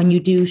you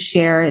do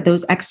share,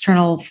 those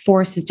external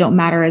forces don't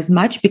matter as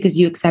much because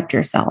you accept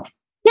yourself.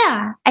 Yeah,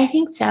 Yeah, I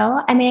think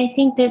so. I mean, I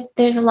think that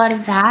there's a lot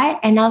of that.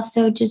 And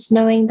also just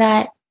knowing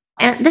that,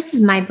 and this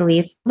is my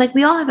belief, like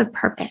we all have a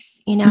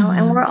purpose, and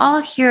we're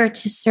all here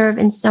to serve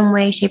in some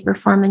way, shape, or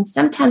form. And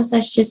sometimes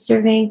that's just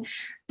serving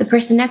the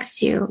person next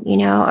to you,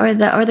 or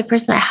the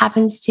person that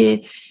happens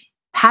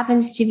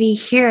to be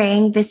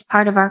hearing this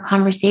part of our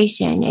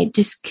conversation. It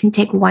just can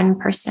take one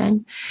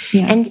person.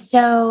 Yeah. And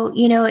so,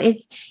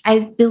 I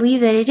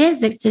believe that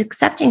it's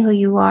accepting who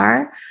you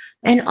are,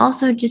 and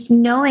also just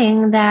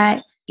knowing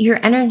that your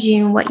energy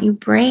and what you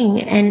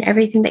bring and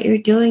everything that you're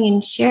doing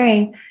and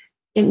sharing,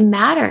 it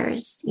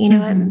matters, it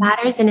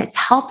matters, and it's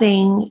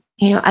helping,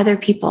 other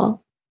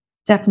people.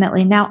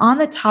 Definitely. Now, on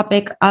the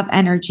topic of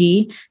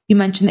energy, you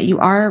mentioned that you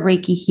are a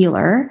Reiki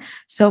healer.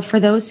 So for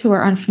those who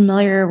are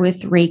unfamiliar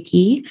with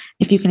Reiki,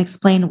 if you can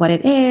explain what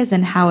it is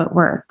and how it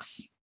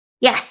works.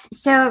 Yes.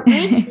 So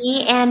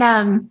Reiki, and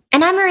I'm a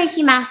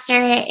Reiki master,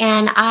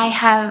 and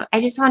I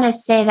just want to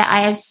say that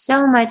I have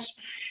so much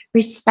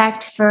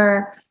respect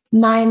for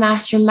my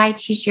master, my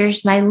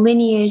teachers, my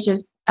lineage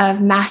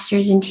of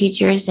masters and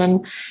teachers,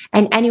 and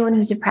anyone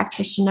who's a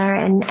practitioner,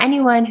 and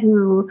anyone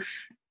who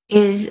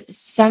is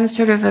some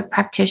sort of a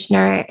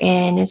practitioner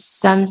in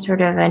some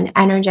sort of an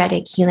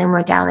energetic healing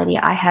modality.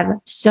 I have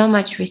so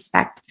much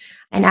respect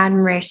and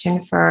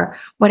admiration for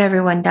what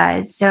everyone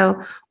does. So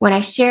when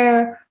I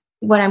share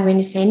what I'm going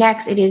to say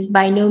next, it is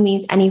by no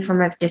means any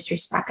form of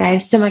disrespect. I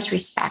have so much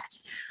respect.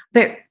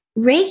 But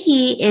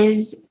Reiki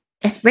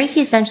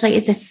essentially,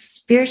 it's a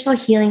spiritual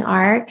healing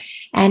art,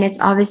 and it's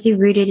obviously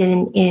rooted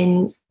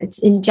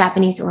in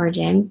Japanese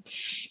origin.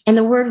 And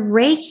the word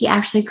Reiki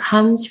actually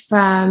comes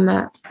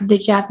from the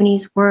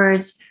Japanese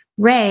words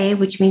Rei,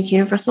 which means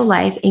universal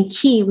life, and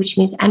Ki, which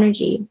means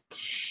energy.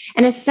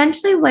 And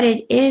essentially what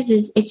it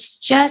is it's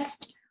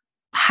just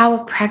how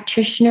a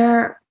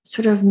practitioner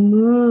sort of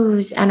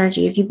moves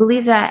energy. If you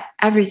believe that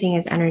everything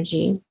is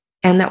energy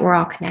and that we're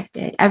all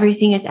connected,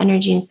 everything is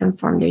energy in some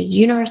form. There's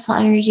universal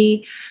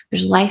energy,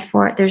 there's life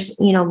force, there's,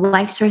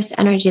 life source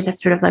energy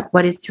that's sort of like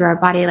what is through our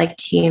body, like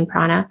chi and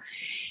prana.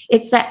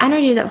 It's the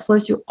energy that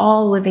flows through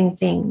all living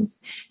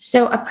things.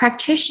 So a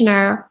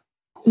practitioner,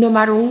 no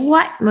matter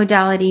what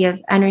modality of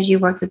energy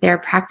work that they're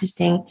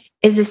practicing,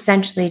 is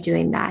essentially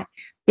doing that.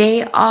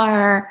 They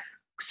are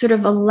sort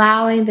of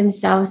allowing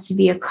themselves to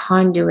be a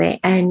conduit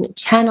and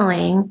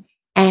channeling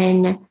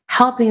and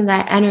helping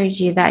that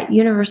energy, that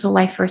universal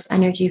life force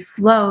energy,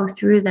 flow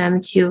through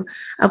them to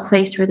a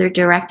place where they're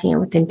directing it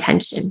with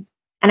intention.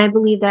 And I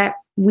believe that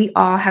we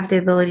all have the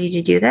ability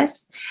to do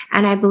this.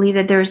 And I believe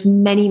that there's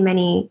many,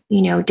 many,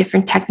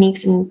 different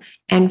techniques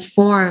and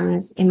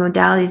forms and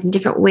modalities and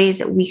different ways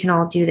that we can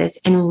all do this.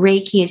 And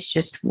Reiki is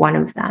just one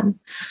of them.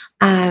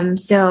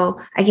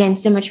 So again,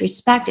 so much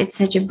respect. It's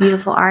such a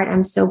beautiful art.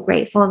 I'm so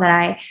grateful that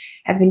I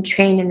have been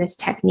trained in this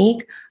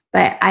technique.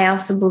 But I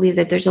also believe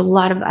that there's a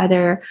lot of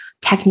other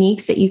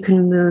techniques that you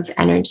can move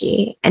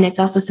energy. And it's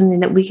also something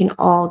that we can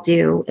all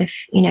do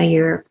if,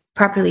 you're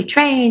properly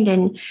trained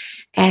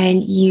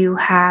and you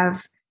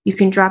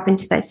can drop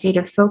into that state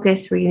of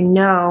focus where you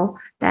know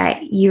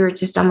that you're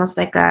just almost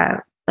like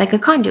a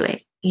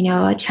conduit,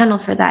 a channel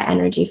for that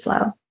energy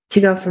flow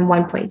to go from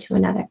one point to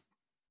another.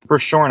 For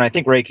sure. And I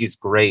think Reiki is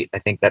great. I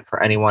think that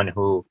for anyone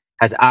who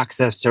has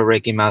access to a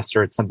Reiki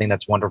master, it's something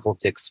that's wonderful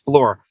to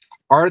explore.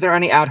 Are there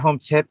any at-home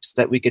tips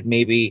that we could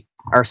maybe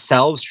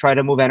ourselves try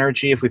to move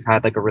energy if we've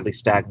had like a really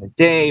stagnant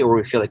day, or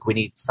we feel like we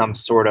need some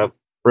sort of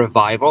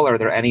revival? Are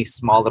there any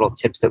small little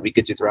tips that we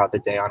could do throughout the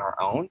day on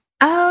our own?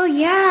 Oh,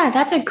 yeah,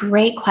 that's a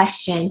great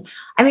question.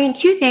 I mean,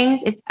 two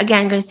things. It's,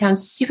 again, going to sound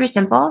super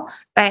simple,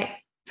 but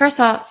first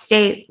of all,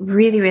 stay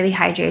really, really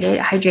hydrated.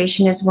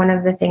 Hydration is one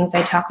of the things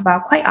I talk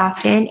about quite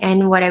often.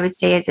 And what I would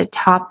say is a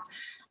top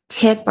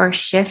tip or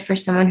shift for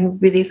someone who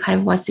really kind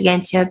of wants to get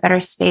into a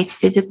better space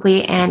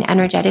physically and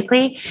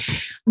energetically.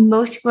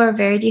 Most people are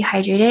very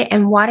dehydrated,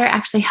 and water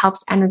actually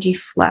helps energy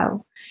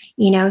flow.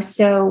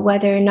 So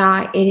whether or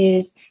not it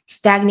is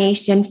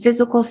stagnation,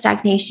 physical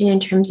stagnation in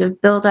terms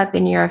of buildup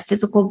in your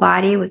physical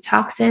body with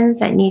toxins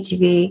that need to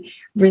be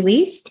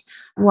released,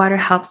 water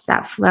helps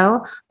that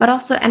flow, but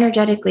also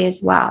energetically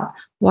as well.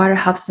 Water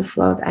helps the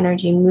flow of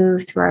energy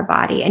move through our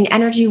body, and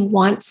energy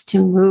wants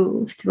to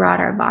move throughout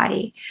our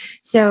body.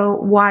 So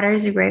water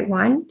is a great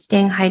one,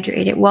 staying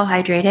hydrated, well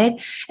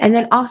hydrated, and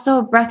then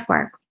also breath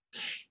work.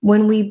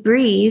 When we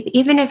breathe,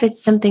 even if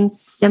it's something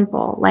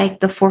simple like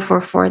the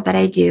 444 that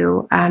I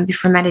do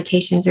before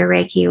meditations or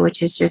Reiki,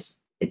 which is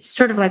just, it's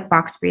sort of like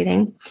box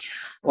breathing,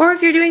 or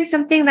if you're doing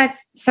something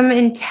that's some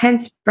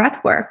intense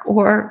breath work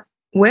or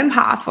Wim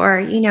Hof,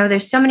 or,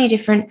 there's so many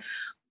different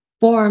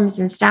forms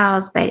and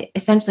styles, but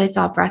essentially it's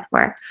all breath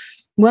work.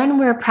 When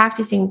we're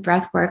practicing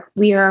breath work,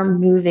 we are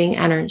moving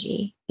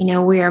energy.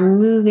 We are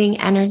moving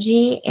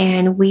energy,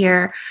 and we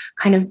are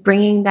kind of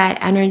bringing that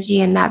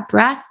energy and that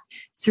breath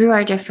through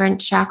our different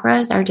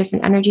chakras, our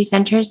different energy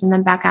centers, and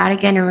then back out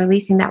again and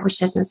releasing that which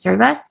doesn't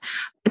serve us.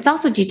 It's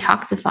also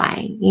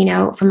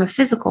detoxifying, from a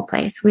physical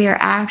place. We are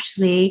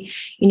actually,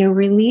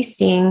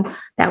 releasing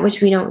that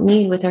which we don't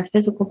need with our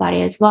physical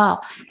body as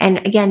well.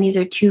 And again, these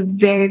are two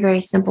very,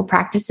 very simple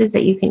practices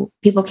that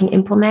people can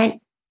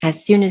implement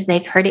as soon as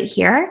they've heard it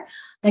here,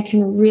 that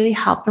can really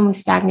help them with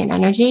stagnant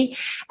energy.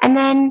 And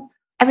then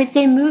I would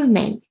say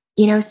movement.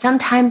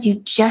 Sometimes you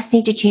just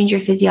need to change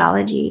your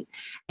physiology.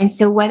 And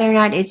so whether or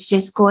not it's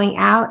just going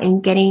out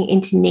and getting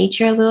into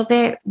nature a little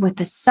bit with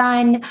the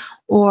sun,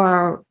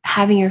 or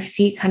having your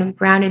feet kind of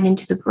grounded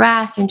into the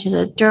grass, or into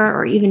the dirt,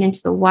 or even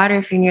into the water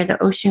if you're near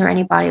the ocean or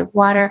any body of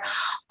water,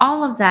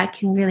 all of that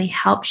can really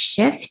help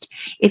shift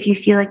if you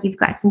feel like you've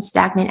got some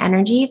stagnant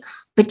energy.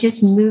 But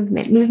just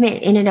movement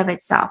in and of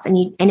itself.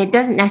 And it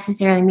doesn't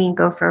necessarily mean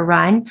go for a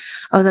run,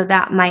 although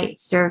that might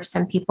serve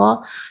some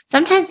people.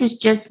 Sometimes it's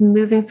just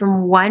moving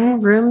from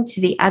one room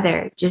to the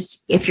other.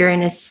 Just if you're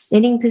in a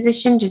sitting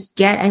position, just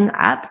getting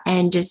up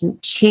and just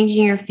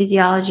changing your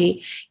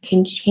physiology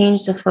can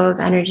change the flow of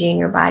energy in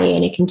your body,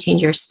 and it can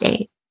change your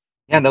state.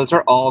 Yeah, those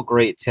are all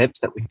great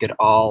tips that we could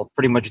all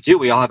pretty much do.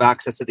 We all have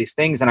access to these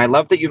things. And I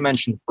love that you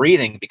mentioned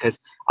breathing, because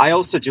I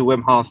also do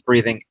Wim Hof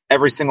breathing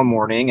every single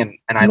morning, and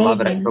I Amazing.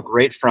 love it. I feel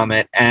great from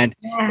it. And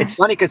It's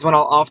funny because when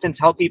I'll often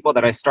tell people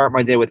that I start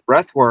my day with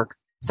breath work,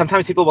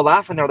 sometimes people will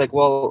laugh and they're like,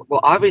 well,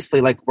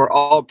 obviously, like, we're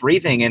all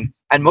breathing.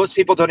 And most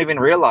people don't even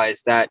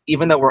realize that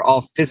even though we're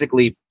all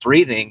physically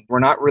breathing, we're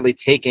not really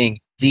taking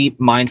deep,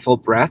 mindful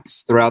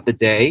breaths throughout the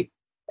day.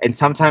 And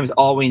sometimes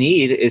all we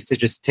need is to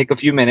just take a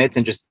few minutes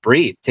and just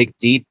breathe, take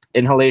deep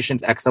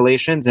inhalations,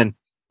 exhalations, and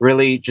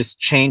really just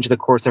change the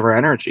course of our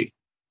energy.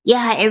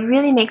 Yeah, it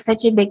really makes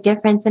such a big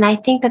difference. And I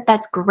think that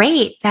that's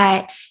great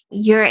that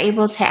you're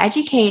able to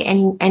educate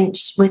and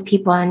with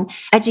people, and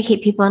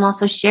educate people, and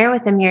also share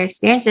with them your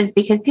experiences,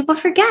 because people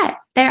forget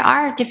there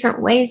are different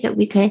ways that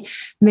we can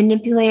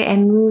manipulate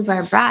and move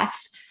our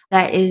breath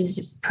that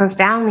is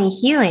profoundly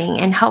healing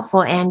and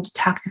helpful and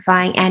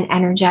detoxifying and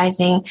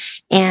energizing,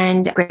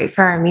 and great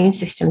for our immune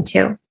system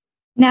too.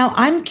 Now,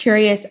 I'm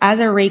curious,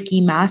 as a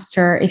Reiki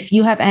master, if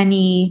you have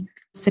any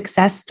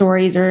success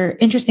stories or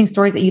interesting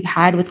stories that you've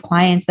had with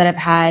clients that have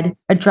had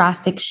a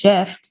drastic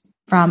shift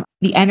from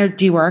the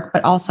energy work,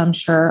 but also I'm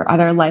sure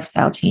other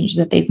lifestyle changes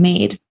that they've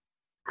made.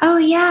 Oh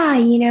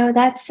yeah,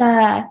 that's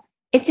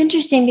it's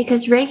interesting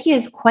because Reiki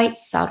is quite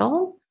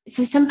subtle.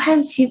 So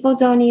sometimes people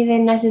don't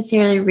even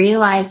necessarily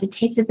realize. It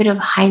takes a bit of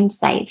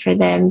hindsight for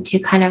them to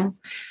kind of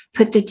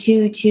put the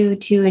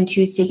two and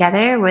twos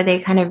together, where they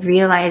kind of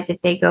realize,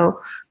 if they go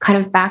kind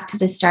of back to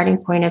the starting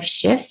point of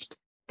shift,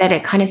 that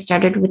it kind of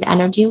started with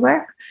energy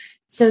work.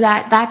 So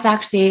that's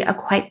actually a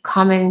quite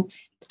common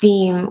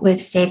theme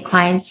with, say,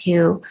 clients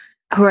who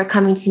are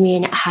coming to me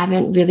and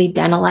haven't really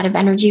done a lot of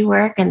energy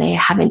work, and they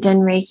haven't done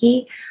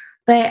Reiki.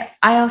 But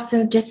I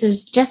also just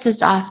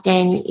as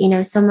often,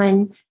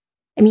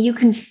 you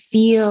can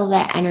feel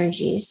that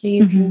energy. So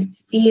you can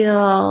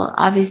feel,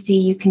 obviously,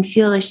 you can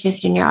feel the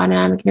shift in your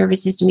autonomic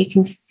nervous system. You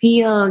can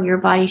feel your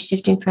body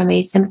shifting from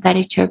a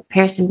sympathetic to a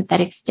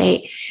parasympathetic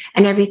state,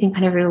 and everything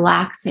kind of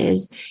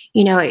relaxes.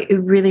 It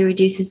really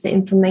reduces the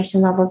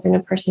inflammation levels in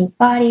a person's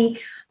body.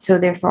 So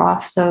therefore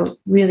also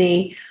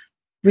really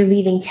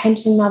relieving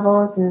tension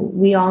levels. And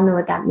we all know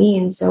what that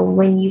means. So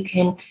when you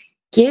can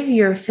give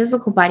your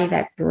physical body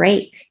that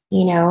break,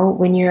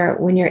 when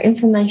your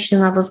inflammation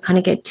levels kind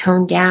of get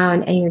toned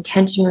down and your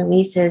tension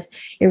releases,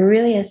 it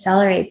really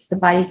accelerates the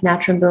body's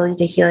natural ability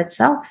to heal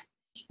itself.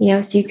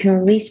 So you can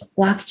release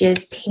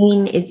blockages.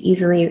 Pain is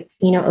easily,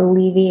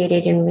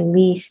 alleviated and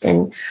released.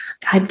 And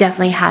I've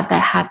definitely had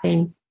that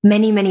happen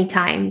many, many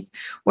times,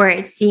 where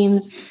it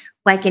seems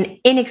like an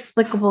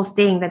inexplicable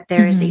thing that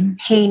there's a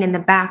pain in the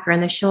back or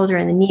in the shoulder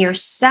and the knee or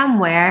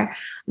somewhere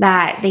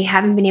that they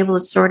haven't been able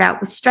to sort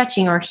out with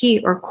stretching or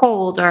heat or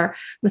cold or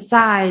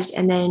massage.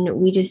 And then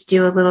we just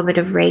do a little bit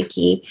of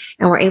Reiki,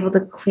 and we're able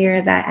to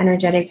clear that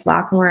energetic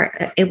block, and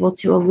we're able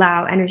to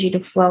allow energy to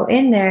flow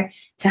in there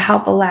to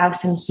help allow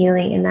some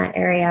healing in that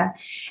area.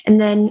 And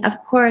then, of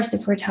course,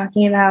 if we're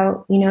talking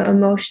about,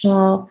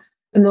 emotional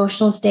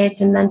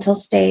states and mental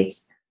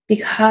states,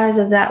 because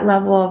of that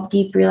level of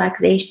deep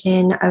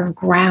relaxation, of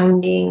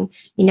grounding,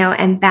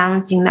 and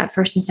balancing that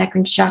first and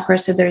second chakra.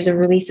 So there's a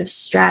release of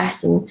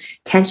stress and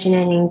tension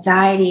and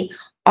anxiety.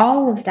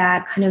 All of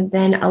that kind of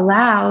then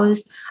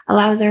allows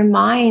our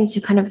minds to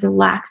kind of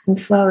relax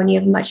and flow, and you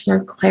have much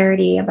more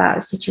clarity about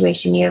a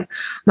situation. You have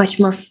much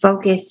more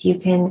focus.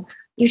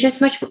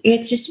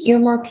 You're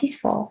more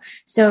peaceful.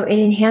 So it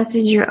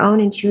enhances your own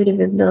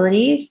intuitive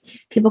abilities.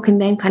 People can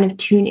then kind of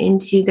tune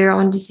into their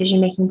own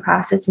decision-making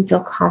process and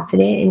feel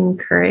confident and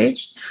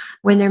encouraged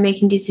when they're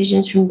making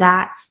decisions from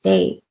that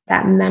state,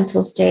 that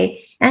mental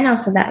state, and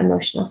also that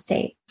emotional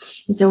state.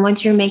 And so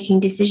once you're making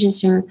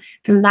decisions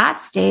from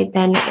that state,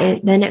 then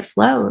it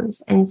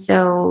flows. And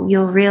so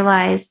you'll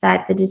realize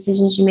that the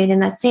decisions you made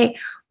in that state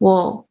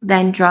will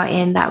then draw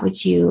in that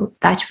which you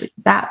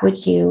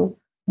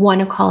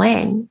want to call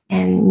in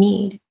and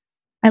need.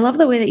 I love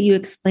the way that you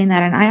explain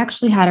that. And I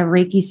actually had a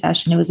Reiki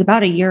session. It was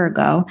about a year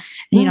ago.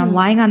 And, I'm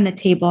lying on the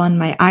table and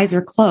my eyes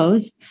are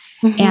closed.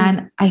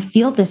 And I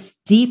feel this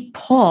deep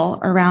pull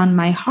around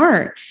my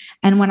heart.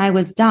 And when I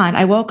was done,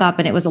 I woke up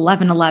and it was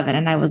 11:11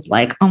 and I was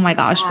like, oh my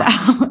gosh,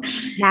 wow.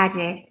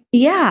 Magic.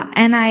 Yeah.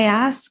 And I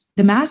asked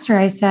the master,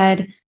 I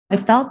said, I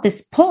felt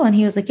this pull. And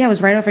he was like, yeah, it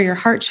was right over your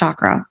heart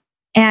chakra.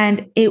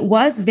 And it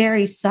was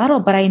very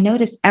subtle, but I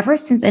noticed ever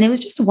since, and it was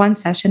just one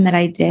session that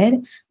I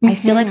did, I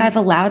feel like I've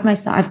allowed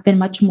myself, I've been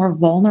much more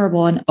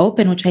vulnerable and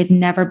open, which I'd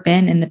never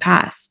been in the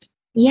past.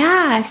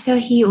 Yeah. So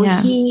he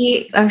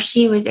or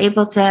she was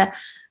able to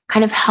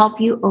kind of help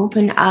you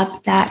open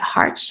up that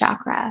heart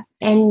chakra.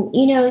 And,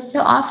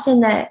 so often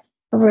that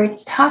we're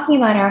talking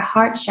about our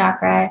heart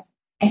chakra,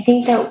 I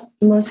think that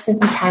most of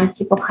the times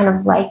people kind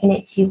of liken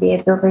it to the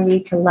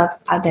ability to love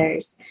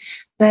others.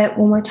 But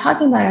when we're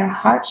talking about our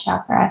heart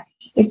chakra,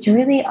 it's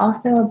really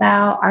also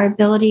about our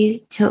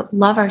ability to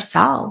love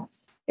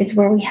ourselves. It's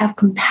where we have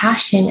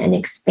compassion and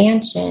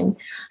expansion.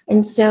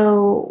 And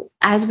so,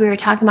 as we were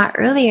talking about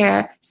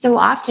earlier, so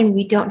often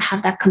we don't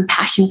have that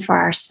compassion for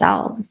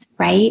ourselves,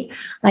 right?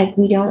 Like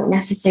we don't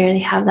necessarily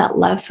have that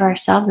love for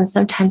ourselves. And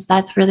sometimes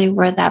that's really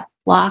where that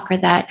block or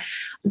that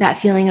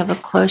feeling of a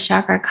closed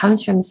chakra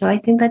comes from. So I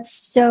think that's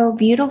so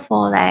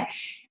beautiful that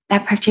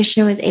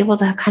practitioner was able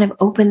to kind of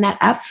open that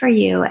up for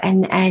you.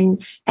 And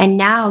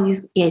now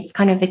it's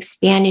kind of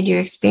expanded your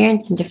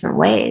experience in different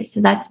ways.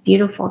 So that's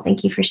beautiful.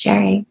 Thank you for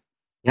sharing.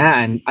 Yeah.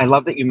 And I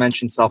love that you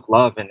mentioned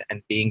self-love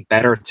and being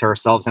better to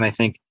ourselves. And I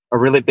think a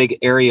really big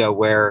area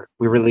where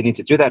we really need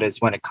to do that is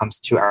when it comes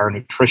to our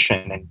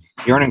nutrition. And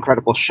you're an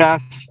incredible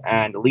chef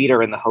and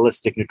leader in the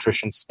holistic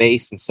nutrition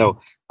space. And so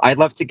I'd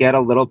love to get a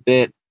little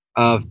bit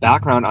of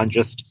background on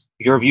just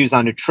your views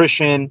on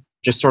nutrition,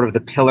 just sort of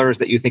the pillars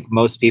that you think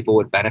most people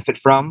would benefit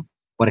from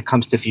when it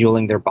comes to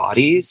fueling their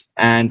bodies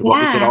and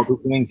what we could all be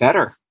doing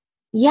better.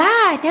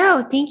 Yeah,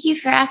 no, thank you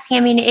for asking.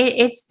 I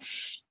mean,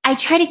 I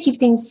try to keep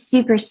things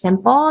super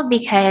simple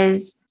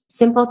because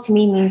simple to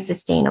me means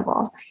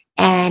sustainable.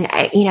 And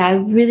I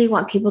really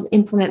want people to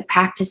implement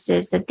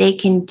practices that they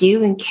can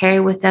do and carry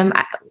with them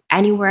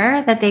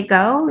anywhere that they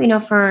go.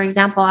 For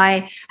example,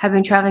 I have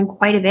been traveling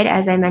quite a bit,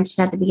 as I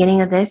mentioned at the beginning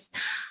of this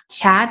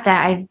chat,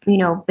 that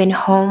I've, been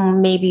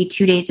home maybe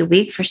 2 days a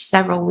week for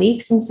several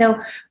weeks. And so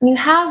when you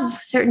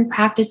have certain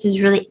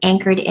practices really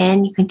anchored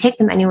in, you can take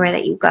them anywhere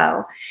that you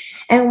go.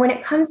 And when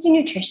it comes to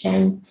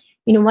nutrition,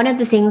 one of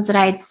the things that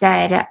I had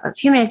said a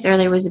few minutes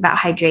earlier was about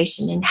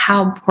hydration and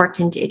how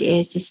important it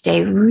is to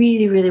stay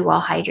really, really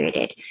well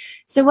hydrated.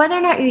 So whether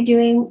or not you're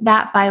doing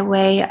that by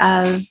way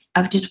of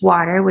just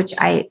water, which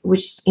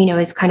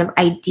is kind of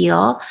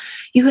ideal,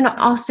 you can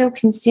also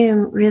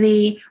consume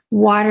really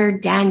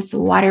water-dense,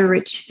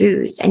 water-rich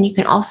foods, and you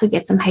can also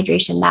get some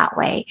hydration that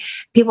way.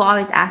 People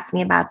always ask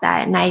me about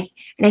that, and I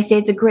say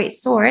it's a great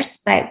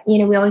source, but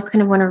we always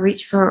kind of want to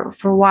reach for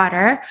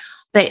water,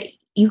 but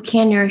you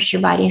can nourish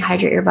your body and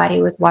hydrate your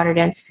body with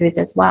water-dense foods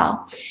as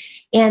well.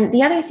 And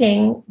the other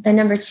thing, the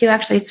number two,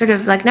 actually, it's sort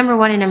of like number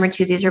one and number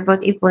two, these are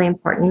both equally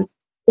important,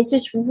 is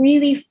just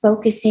really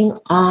focusing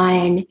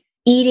on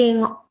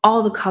eating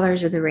all the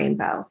colors of the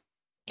rainbow.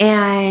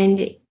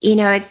 And,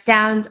 it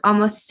sounds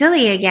almost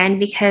silly again,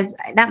 because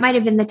that might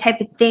have been the type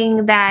of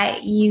thing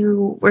that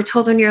you were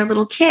told when you're a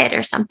little kid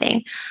or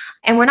something.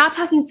 And we're not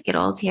talking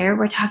Skittles here.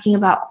 We're talking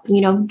about,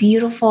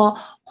 beautiful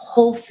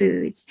whole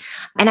foods.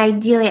 And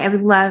ideally, I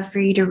would love for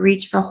you to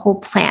reach for whole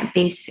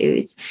plant-based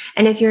foods.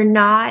 And if you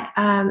don't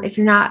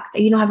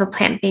have a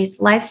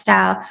plant-based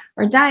lifestyle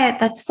or diet,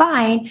 that's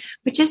fine.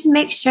 But just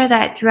make sure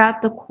that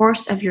throughout the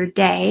course of your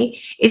day,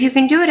 if you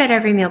can do it at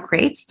every meal,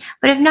 great.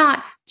 But if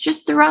not,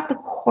 just throughout the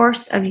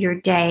course of your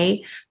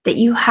day, that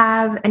you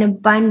have an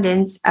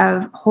abundance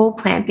of whole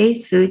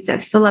plant-based foods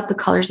that fill up the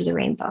colors of the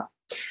rainbow.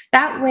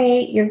 That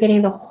way, you're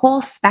getting the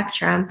whole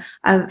spectrum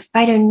of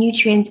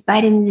phytonutrients,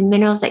 vitamins, and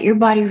minerals that your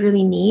body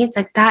really needs.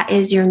 Like that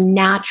is your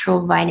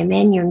natural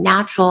vitamin, your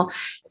natural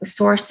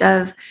source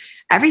of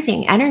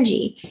everything,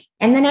 energy.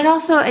 And then it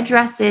also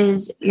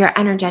addresses your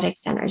energetic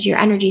centers, your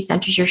energy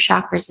centers, your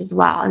chakras as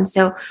well. And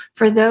so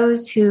for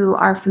those who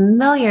are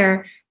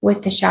familiar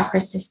with the chakra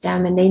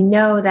system and they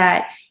know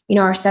that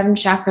our 7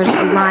 chakras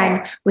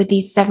align with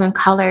these 7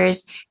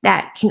 colors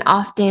that can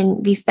often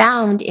be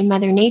found in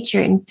Mother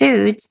Nature in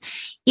foods.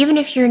 Even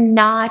if you're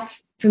not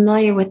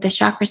familiar with the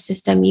chakra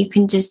system,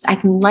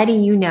 I'm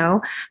letting you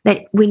know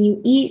that when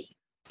you eat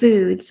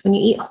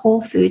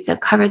whole foods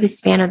that cover the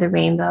span of the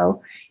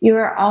rainbow, you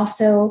are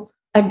also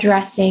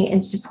addressing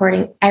and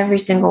supporting every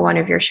single one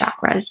of your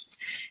chakras.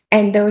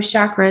 And those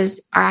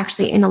chakras are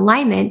actually in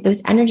alignment,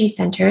 those energy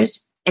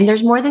centers. And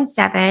there's more than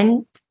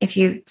 7 if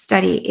you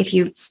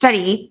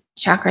study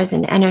chakras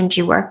and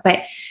energy work. But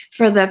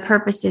for the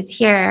purposes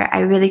here, I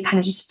really kind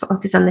of just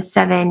focus on the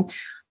 7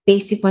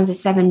 basic ones, the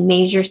 7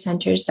 major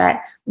centers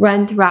that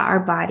run throughout our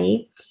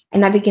body.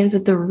 And that begins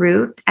with the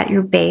root at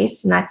your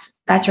base. And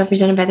that's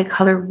represented by the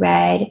color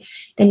red.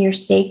 Then your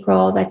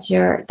sacral, that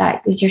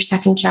is your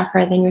second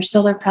chakra. Then your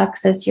solar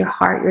plexus, your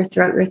heart, your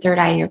throat, your third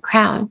eye, and your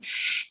crown.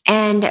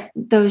 And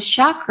those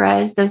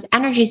chakras, those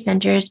energy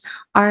centers,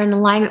 are in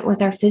alignment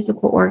with our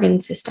physical organ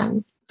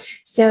systems.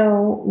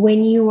 So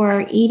when you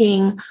are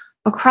eating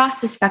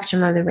across the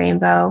spectrum of the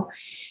rainbow,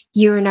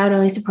 you are not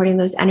only supporting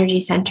those energy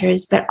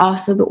centers, but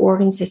also the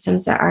organ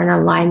systems that are in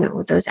alignment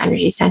with those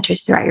energy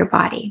centers throughout your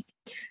body.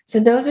 So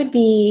those would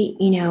be,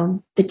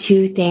 the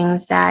two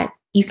things that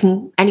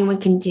anyone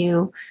can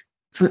do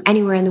from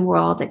anywhere in the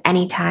world at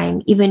any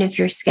time, even if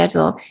your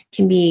schedule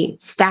can be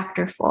stacked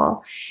or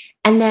full.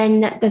 And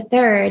then the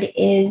third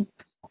is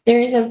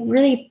there's a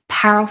really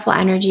powerful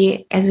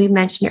energy, as we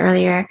mentioned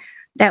earlier,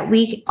 that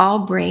we all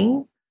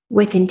bring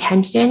with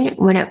intention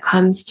when it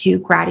comes to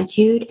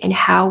gratitude and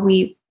how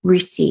we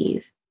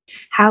receive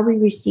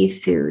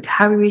food,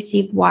 how we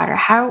receive water,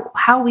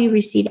 how we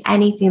receive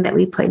anything that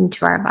we put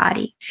into our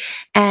body.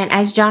 And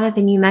as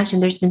Jonathan, you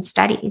mentioned, there's been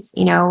studies,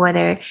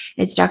 whether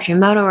it's Dr.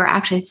 Emoto or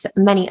actually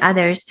many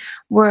others,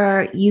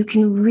 where you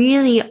can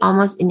really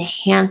almost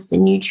enhance the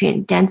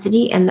nutrient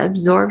density and the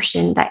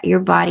absorption that your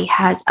body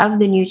has of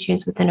the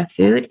nutrients within a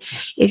food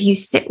if you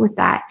sit with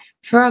that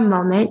for a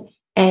moment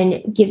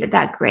and give it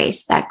that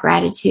grace, that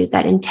gratitude,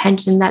 that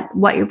intention that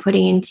what you're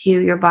putting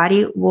into your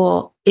body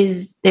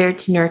is there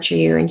to nurture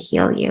you and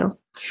heal you.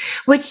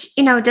 Which,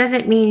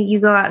 doesn't mean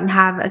you go out and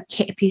have a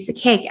piece of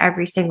cake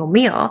every single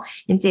meal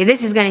and say,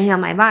 this is going to heal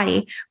my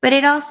body. But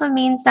it also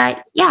means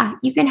that,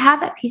 you can have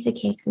that piece of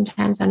cake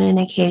sometimes on an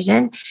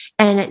occasion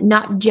and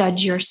not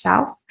judge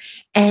yourself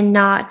and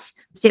not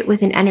sit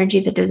with an energy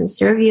that doesn't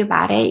serve you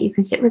about it. You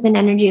can sit with an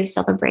energy of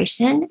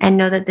celebration and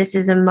know that this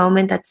is a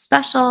moment that's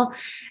special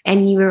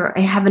and you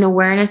have an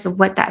awareness of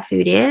what that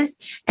food is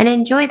and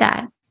enjoy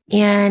that.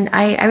 And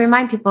I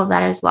remind people of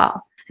that as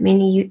well. I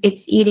mean,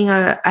 it's eating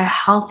a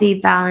healthy,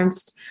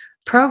 balanced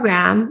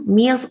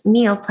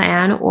meal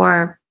plan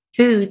or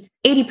foods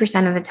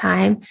 80% of the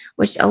time,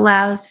 which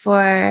allows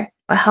for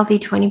a healthy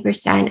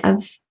 20%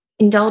 of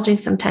indulging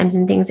sometimes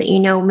in things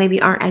that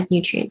maybe aren't as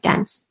nutrient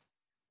dense.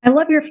 I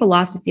love your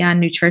philosophy on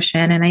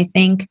nutrition. And I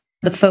think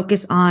the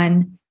focus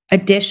on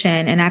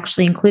addition and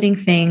actually including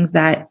things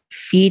that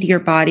feed your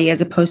body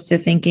as opposed to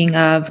thinking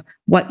of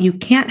what you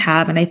can't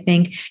have. And I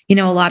think,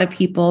 a lot of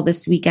people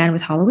this weekend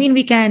with Halloween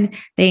weekend,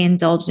 they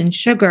indulged in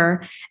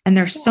sugar and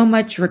there's so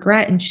much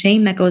regret and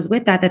shame that goes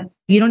with that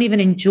you don't even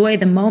enjoy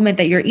the moment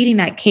that you're eating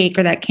that cake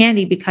or that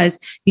candy because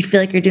you feel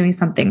like you're doing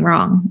something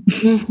wrong.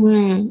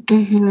 Mm-hmm,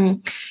 mm-hmm.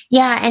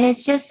 Yeah. And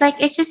it's just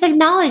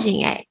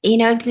acknowledging it,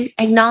 it's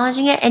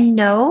acknowledging it and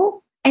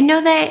know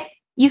that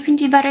you can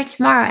do better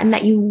tomorrow and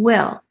that you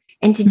will.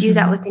 And to do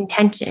that with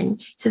intention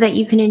so that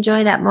you can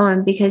enjoy that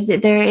moment, because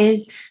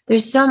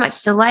there's so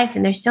much to life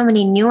and there's so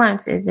many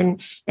nuances and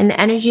the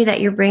energy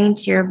that you're bringing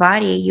to your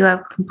body, you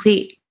have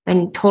complete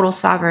and total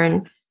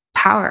sovereign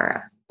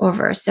power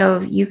over.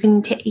 So you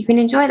can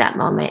enjoy that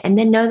moment and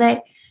then know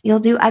that you'll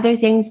do other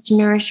things to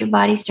nourish your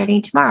body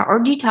starting tomorrow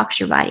or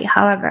detox your body,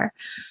 however.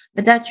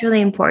 But that's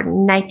really important.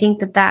 And I think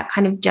that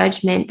kind of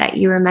judgment that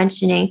you were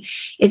mentioning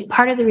is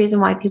part of the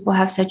reason why people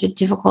have such a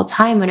difficult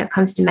time when it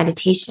comes to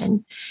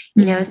meditation.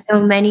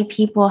 So many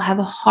people have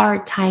a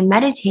hard time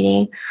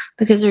meditating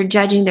because they're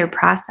judging their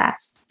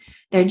process.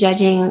 They're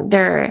judging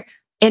their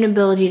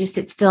inability to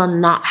sit still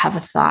and not have a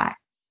thought.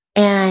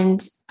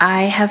 And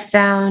I have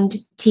found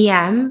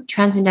TM,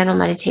 Transcendental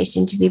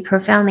Meditation, to be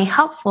profoundly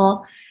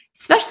helpful,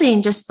 especially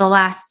in just the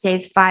last,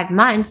 say, 5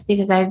 months,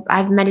 because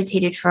I've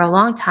meditated for a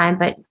long time,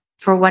 but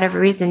for whatever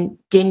reason,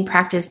 didn't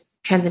practice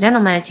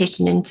transcendental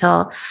meditation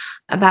until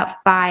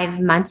about 5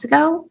 months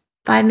ago,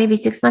 maybe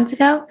 6 months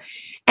ago.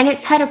 And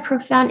it's had a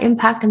profound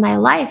impact on my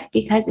life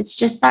because it's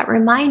just that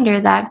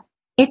reminder that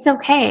it's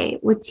okay.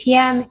 With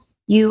TM,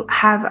 you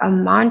have a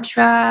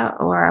mantra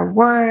or a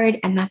word,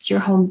 and that's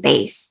your home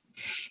base.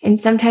 And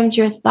sometimes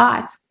your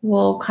thoughts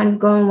will kind of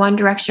go in one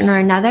direction or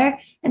another.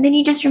 And then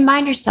you just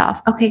remind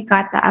yourself, okay,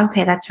 got that.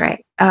 Okay, that's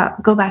right.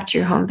 Go back to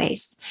your home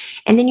base.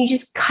 And then you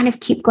just kind of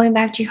keep going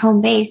back to your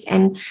home base.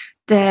 And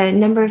the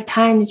number of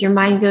times your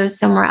mind goes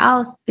somewhere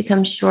else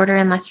becomes shorter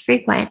and less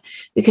frequent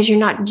because you're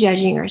not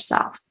judging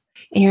yourself.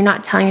 And you're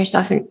not telling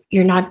yourself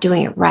you're not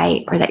doing it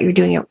right or that you're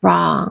doing it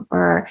wrong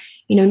or,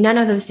 none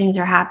of those things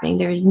are happening.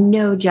 There is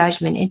no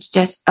judgment. It's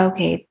just,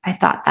 okay, I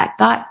thought that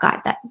thought,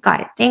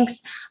 got it.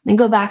 Thanks. Let me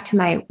go back to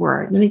my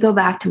word. Let me go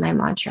back to my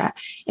mantra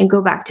and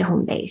go back to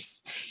home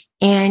base.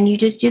 And you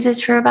just do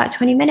this for about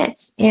 20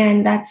 minutes.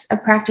 And that's a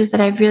practice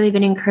that I've really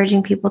been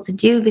encouraging people to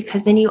do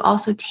because then you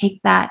also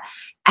take that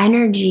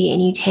energy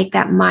and you take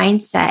that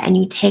mindset and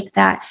you take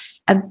that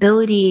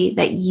ability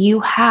that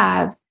you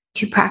have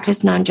to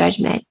practice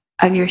non-judgment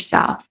of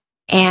yourself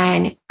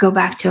and go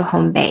back to a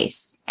home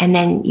base. And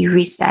then you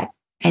reset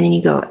and then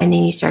you go and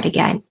then you start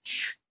again.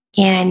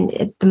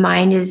 And the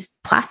mind is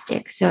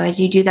plastic. So as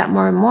you do that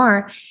more and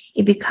more,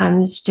 it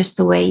becomes just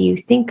the way you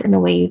think and the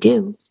way you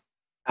do.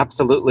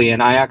 Absolutely.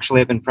 And I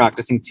actually have been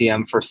practicing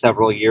TM for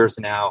several years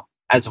now.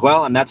 as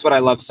well. And that's what I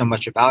love so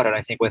much about it.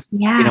 I think with,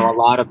 a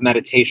lot of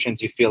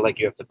meditations, you feel like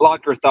you have to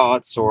block your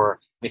thoughts, or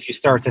if you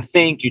start to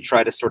think, you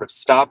try to sort of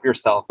stop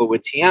yourself. But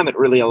with TM, it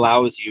really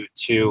allows you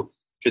to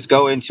just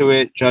go into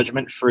it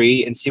judgment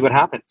free and see what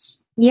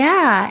happens.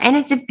 Yeah. And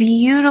it's a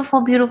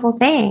beautiful, beautiful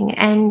thing.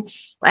 And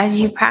as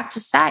you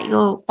practice that,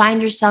 you'll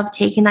find yourself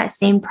taking that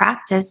same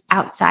practice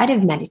outside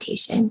of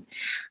meditation.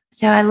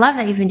 So I love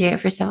that you've been doing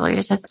it for several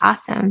years. That's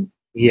awesome.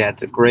 Yeah,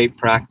 it's a great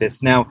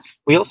practice. Now,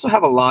 we also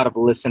have a lot of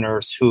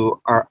listeners who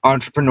are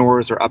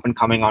entrepreneurs or up and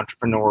coming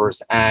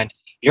entrepreneurs, and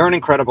you're an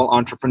incredible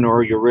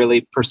entrepreneur. You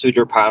really pursued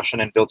your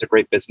passion and built a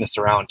great business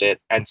around it.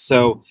 And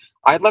so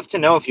I'd love to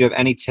know if you have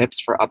any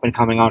tips for up and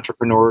coming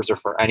entrepreneurs, or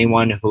for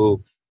anyone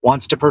who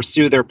wants to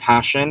pursue their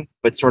passion,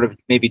 but sort of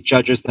maybe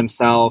judges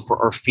themselves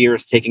or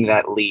fears taking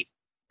that leap.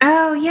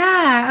 Oh,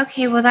 yeah.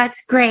 Okay. Well,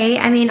 that's great.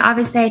 I mean,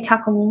 obviously, I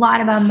talk a lot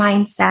about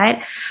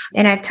mindset,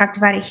 and I've talked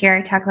about it here.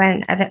 I talk about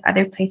it in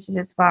other places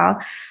as well.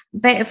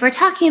 But if we're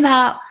talking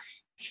about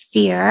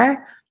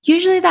fear,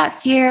 usually that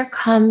fear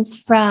comes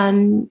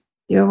from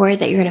you're worried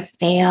that you're going to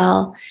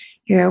fail.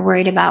 You're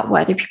worried about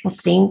what other people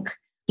think.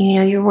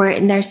 You're worried.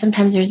 And there's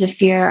a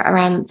fear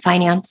around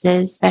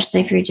finances,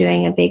 especially if you're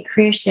doing a big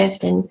career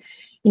shift, and,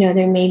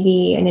 there may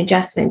be an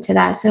adjustment to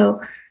that.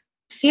 So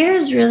fear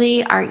is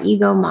really our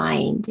ego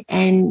mind.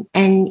 And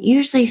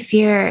usually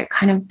fear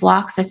kind of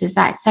blocks us, is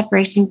that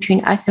separation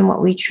between us and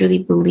what we truly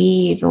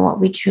believe and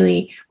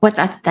what's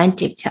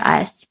authentic to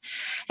us.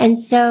 And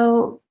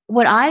so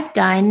what I've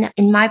done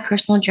in my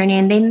personal journey,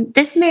 and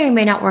this may or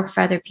may not work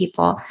for other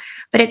people,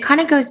 but it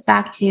kind of goes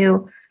back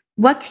to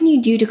what can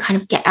you do to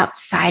kind of get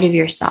outside of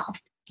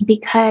yourself?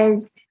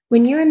 Because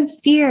when you're in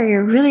fear,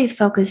 you're really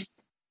focused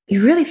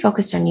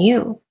on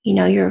you.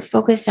 You're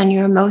focused on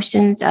your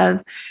emotions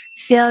of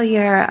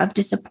failure, of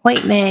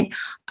disappointment,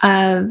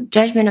 of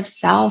judgment of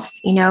self,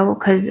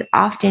 because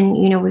often,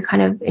 we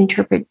kind of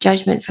interpret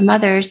judgment from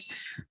others.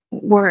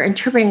 We're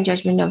interpreting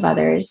judgment of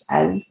others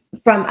as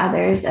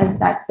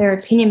that's their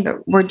opinion,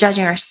 but we're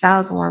judging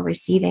ourselves when we're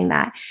receiving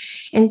that.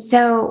 And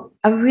so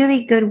a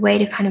really good way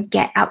to kind of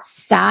get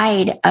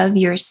outside of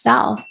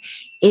yourself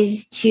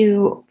is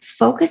to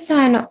focus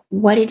on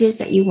what it is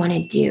that you want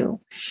to do.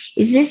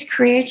 Is this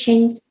career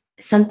change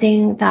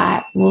something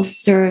that will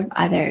serve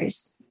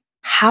others?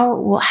 How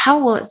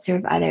will it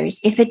serve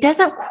others? If it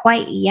doesn't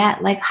quite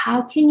yet, like,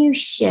 how can you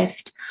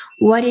shift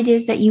what it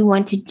is that you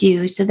want to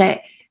do so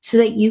that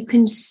you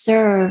can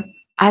serve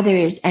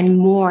others and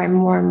more and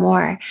more and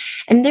more?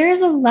 And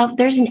there's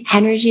an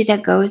energy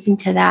that goes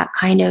into that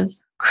kind of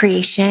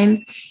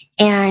creation.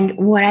 And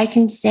what I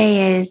can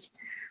say is,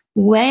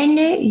 when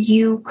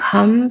you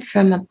come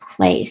from a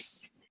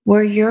place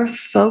where your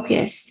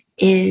focus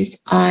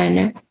is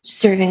on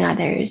serving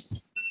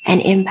others and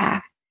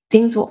impact,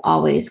 things will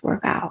always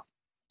work out.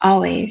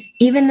 Always,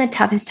 even the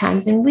toughest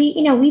times. And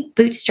we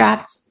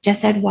bootstrapped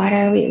Just Add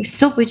Water. We're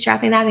still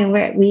bootstrapping that. I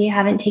mean, we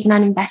haven't taken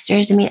on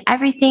investors. I mean,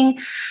 everything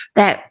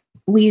that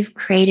we've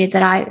created,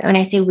 when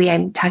I say we,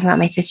 I'm talking about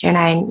my sister and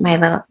I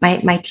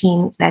and my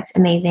team. That's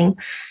amazing.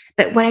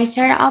 But when I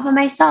started all by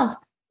myself,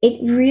 it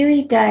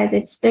really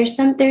does. There's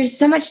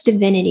so much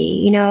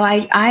divinity.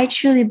 I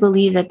truly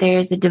believe that there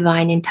is a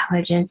divine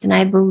intelligence, and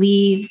I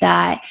believe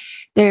that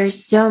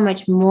there's so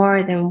much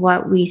more than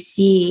what we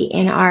see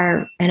in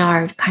our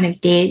kind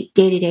of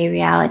day-to-day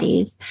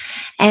realities.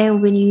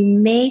 And when you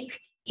make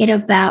it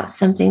about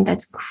something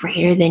that's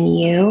greater than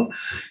you,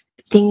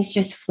 things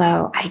just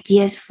flow,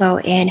 ideas flow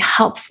in,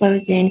 help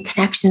flows in,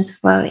 connections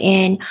flow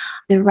in,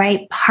 the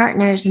right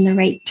partners and the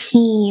right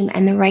team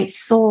and the right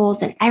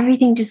souls, and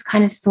everything just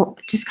kind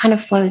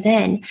of flows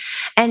in.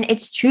 And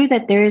it's true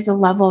that there is a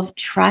level of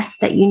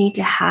trust that you need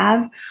to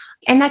have.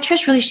 And that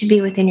trust really should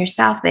be within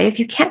yourself. But if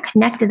you can't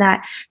connect to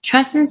that,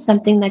 trust in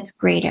something that's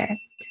greater.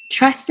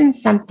 Trust in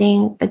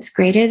something that's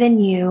greater than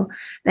you,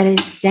 that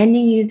is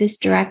sending you this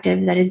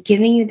directive, that is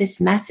giving you this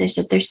message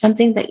that there's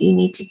something that you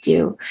need to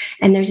do.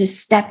 And there's a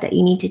step that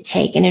you need to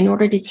take. And in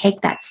order to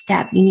take that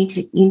step, you need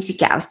to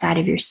get outside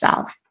of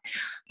yourself.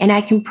 And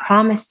I can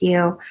promise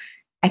you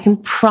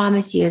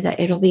that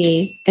it'll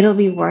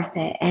be worth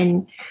it.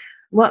 And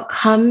what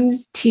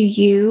comes to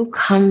you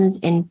comes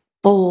in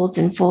folds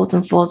and folds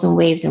and folds and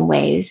waves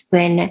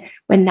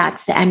when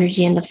that's the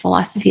energy and the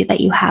philosophy that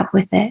you have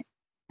with it.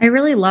 I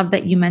really love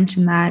that you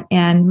mentioned that.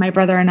 And my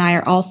brother and I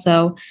are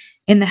also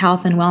in the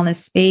health and wellness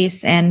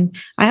space. And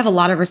I have a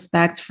lot of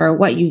respect for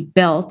what you've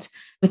built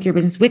with your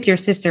business, with your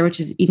sister, which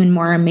is even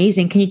more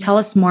amazing. Can you tell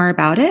us more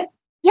about it?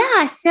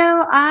 Yeah.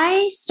 So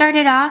I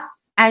started off,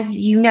 as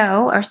you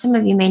know, or some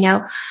of you may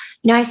know,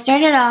 I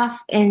started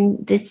off in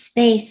this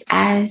space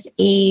as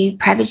a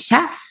private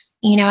chef.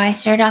 I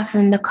started off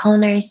in the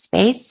culinary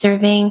space,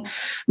 serving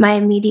my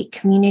immediate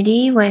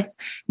community with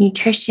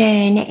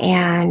nutrition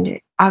and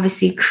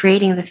obviously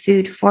creating the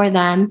food for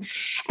them.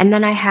 And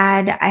then I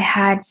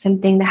had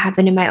something that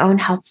happened in my own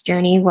health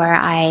journey where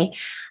I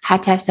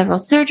had to have several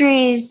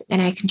surgeries,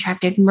 and I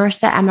contracted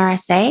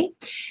MRSA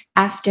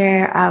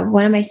after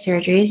one of my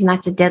surgeries, and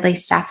that's a deadly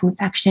staph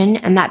infection.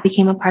 And that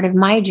became a part of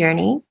my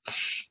journey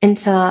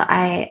until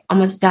I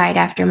almost died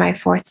after my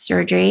fourth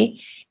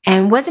surgery,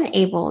 and wasn't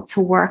able to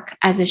work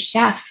as a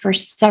chef for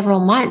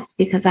several months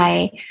because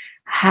I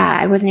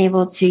wasn't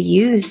able to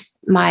use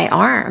my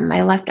arm,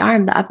 my left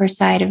arm, the upper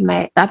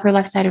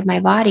left side of my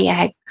body. I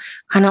had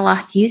kind of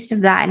lost use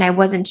of that, and I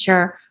wasn't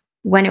sure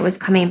when it was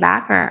coming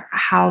back or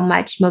how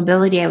much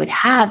mobility I would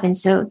have. And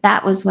so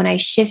that was when I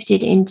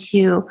shifted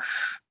into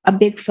a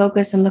big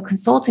focus on the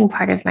consulting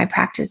part of my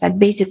practice. I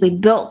basically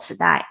built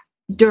that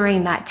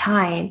during that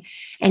time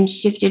and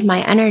shifted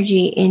my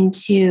energy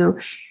into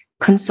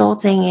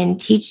consulting and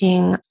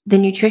teaching the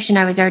nutrition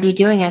I was already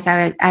doing as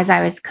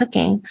I was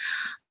cooking.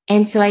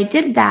 And so I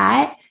did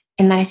that,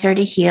 and then I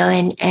started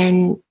healing,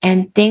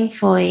 and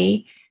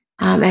thankfully,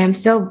 and I'm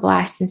so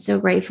blessed and so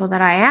grateful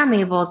that I am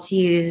able to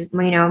use,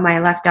 my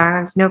left arm.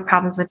 There's no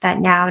problems with that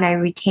now, and I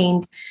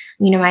retained,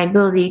 my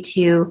ability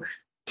to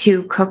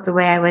cook the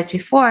way I was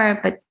before.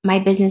 But my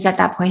business at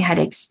that point had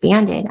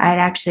expanded. I had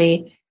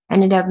actually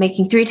ended up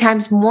making 3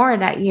 times more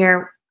that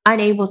year,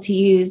 unable to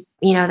use,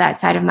 that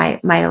side of my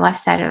upper left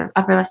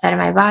side of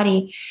my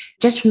body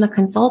just from the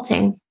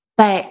consulting.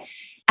 But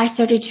I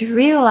started to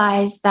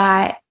realize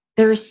that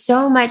there was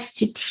so much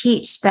to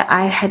teach that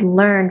I had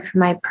learned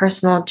from my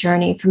personal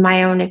journey, from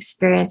my own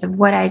experience of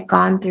what I'd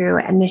gone through,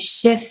 and the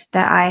shift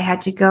that I had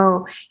to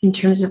go in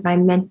terms of my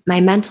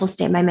mental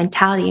state, my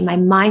mentality, my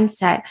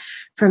mindset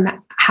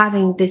from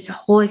having this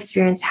whole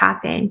experience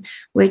happen,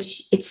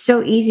 which it's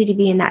so easy to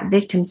be in that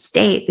victim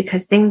state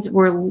because things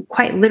were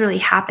quite literally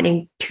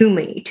happening to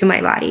me, to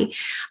my body,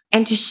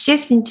 and to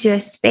shift into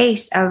a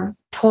space of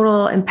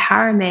total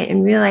empowerment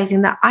and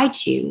realizing that I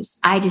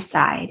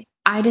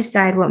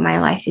decide what my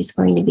life is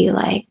going to be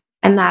like.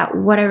 And that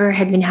whatever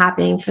had been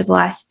happening for the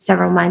last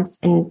several months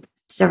and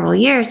several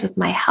years with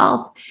my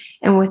health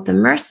and with the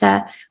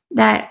MRSA,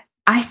 that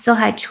I still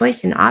had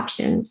choice and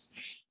options.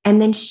 And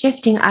then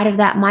shifting out of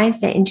that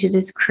mindset into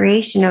this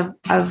creation of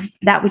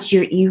that which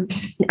you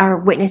are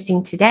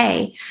witnessing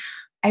today,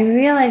 I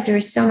realized there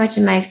was so much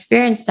in my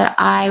experience that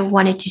I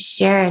wanted to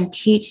share and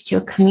teach to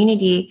a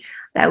community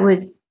that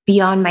was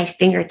beyond my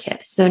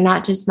fingertips. So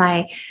not just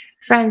my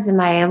friends in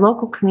my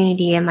local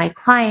community and my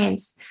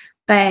clients,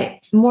 but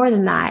more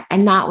than that.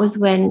 And that was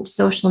when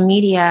social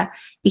media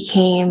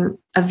became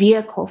a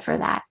vehicle for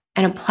that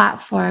and a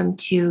platform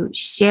to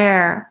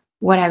share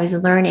what I was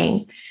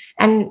learning.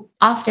 And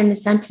often the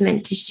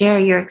sentiment to share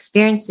your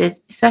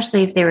experiences,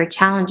 especially if they were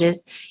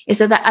challenges, is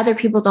so that other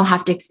people don't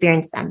have to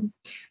experience them.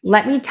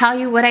 Let me tell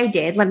you what I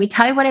did. Let me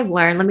tell you what I've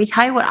learned. Let me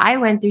tell you what I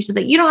went through so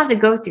that you don't have to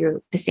go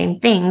through the same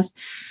things.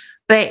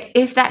 But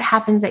if that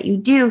happens that you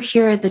do,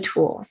 here are the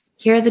tools.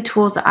 Here are the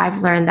tools that I've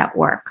learned that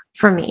work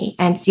for me,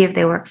 and see if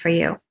they work for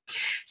you.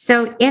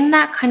 So in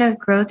that kind of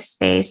growth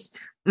space,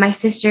 my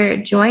sister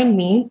joined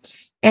me,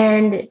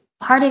 and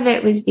part of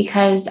it was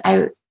because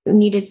I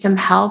needed some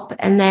help,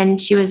 and then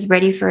she was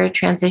ready for a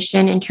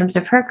transition in terms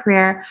of her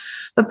career.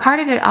 But part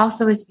of it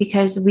also was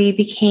because we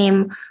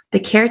became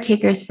the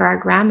caretakers for our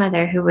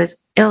grandmother who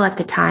was ill at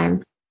the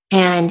time.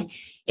 And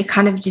it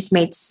kind of just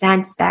made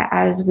sense that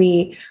as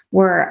we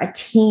were a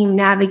team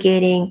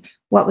navigating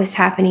what was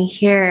happening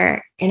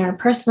here in our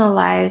personal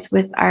lives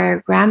with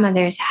our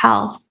grandmother's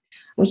health,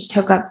 which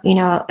took up,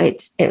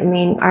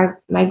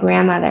 my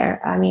grandmother,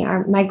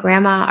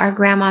 our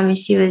grandma, I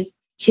mean,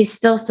 she's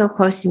still so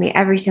close to me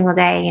every single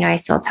day. I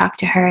still talk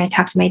to her, and I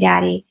talk to my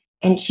daddy,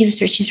 and she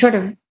sort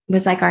of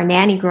was like our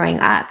nanny growing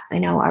up.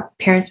 Our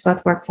parents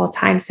both work full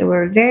time, so we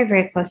were very,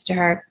 very close to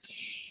her.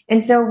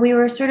 And so we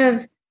were sort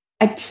of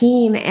a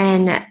team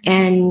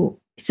and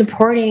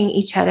supporting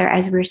each other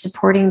as we were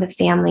supporting the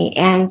family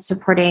and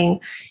supporting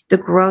the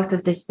growth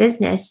of this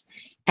business.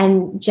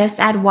 And Just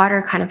Add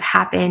Water kind of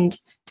happened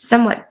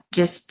somewhat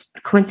just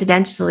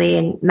coincidentally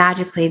and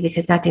magically,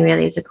 because nothing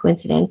really is a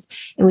coincidence.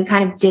 And we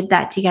kind of did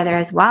that together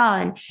as well.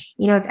 And,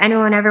 if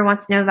anyone ever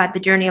wants to know about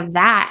the journey of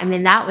that,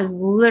 that was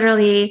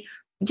literally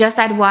Just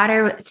Add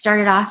Water.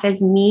 Started off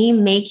as me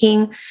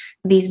making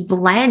these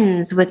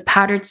blends with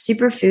powdered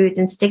superfoods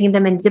and sticking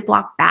them in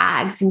Ziploc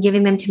bags and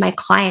giving them to my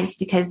clients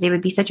because they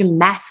would be such a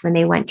mess when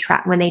they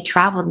when they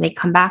traveled and they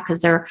come back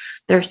because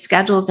their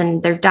schedules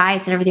and their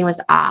diets and everything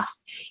was off.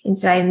 And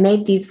so I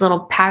made these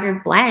little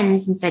powdered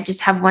blends and said,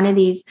 just have one of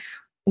these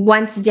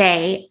once a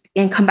day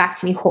and come back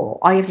to me whole.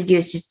 All you have to do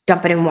is just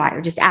dump it in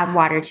water, just add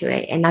water to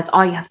it. And that's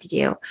all you have to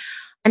do.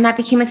 And that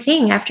became a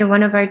thing after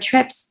one of our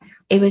trips.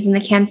 It was in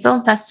the Cannes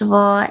Film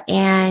Festival,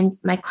 and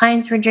my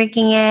clients were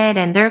drinking it,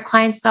 and their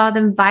clients saw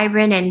them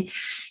vibrant, and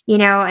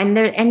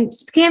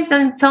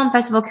Cannes Film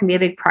Festival can be a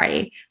big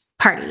party.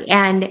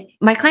 And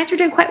my clients were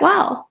doing quite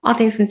well, all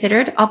things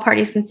considered, all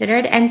parties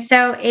considered. And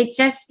so it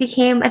just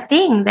became a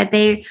thing that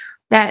they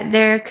that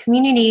their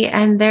community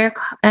and their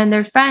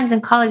friends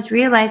and colleagues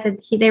realized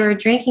that they were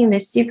drinking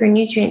this super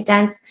nutrient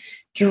dense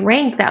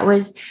drink that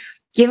was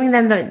giving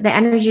them the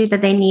energy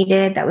that they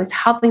needed, that was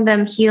helping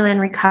them heal and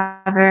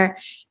recover.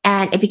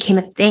 And it became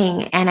a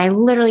thing. And I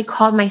literally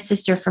called my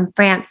sister from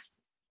France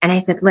and I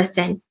said,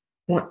 listen,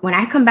 when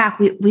I come back,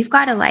 we've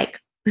got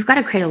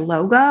to create a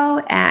logo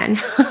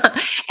and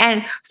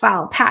and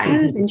file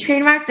patents and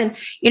trademarks. And,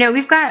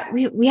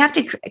 we have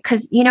to,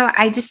 because,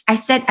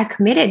 I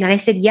committed and I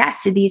said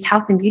yes to these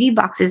health and beauty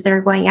boxes that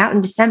are going out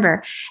in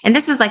December. And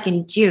this was like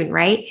in June,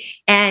 right?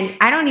 And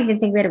I don't even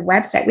think we had a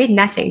website. We had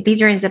nothing.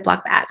 These are in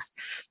Ziploc bags.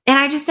 And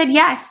I just said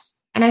yes.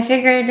 And I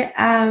figured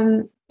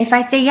if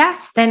I say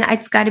yes, then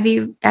I've got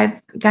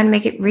to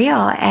make it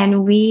real.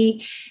 And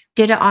we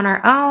did it on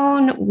our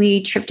own.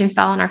 We tripped and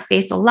fell on our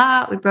face a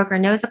lot. We broke our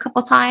nose a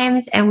couple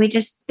times and we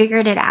just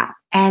figured it out.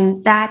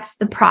 And that's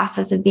the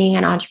process of being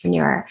an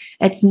entrepreneur.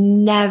 It's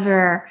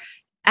never,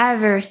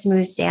 ever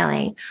smooth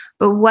sailing.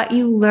 But what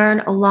you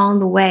learn along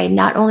the way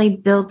not only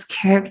builds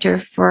character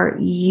for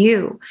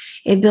you,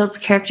 it builds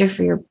character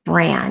for your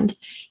brand.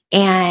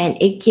 And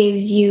it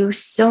gives you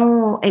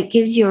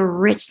a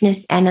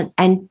richness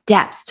and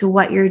depth to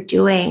what you're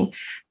doing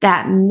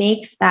that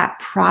makes that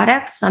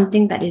product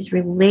something that is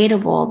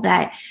relatable,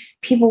 that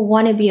people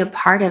want to be a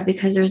part of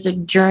because there's a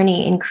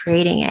journey in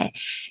creating it.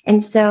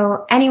 And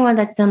so anyone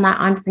that's on that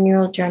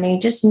entrepreneurial journey,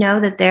 just know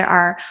that there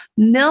are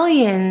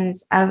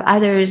millions of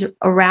others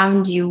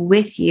around you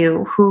with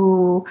you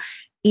who,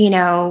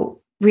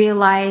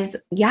 realize,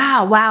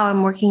 yeah, wow,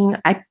 I'm working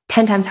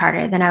 10 times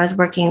harder than I was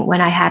working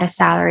when I had a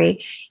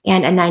salary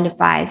and a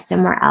 9-to-5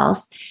 somewhere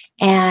else.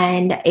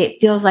 And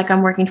it feels like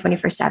I'm working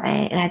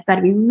 24/7. And I've got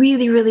to be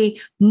really, really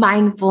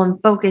mindful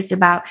and focused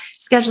about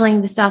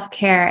scheduling the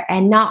self-care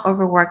and not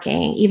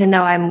overworking, even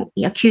though I'm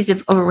accused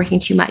of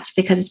overworking too much,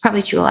 because it's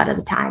probably true a lot of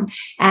the time.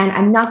 And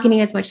I'm not getting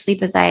as much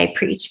sleep as I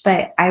preach,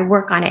 but I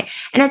work on it.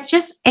 And it's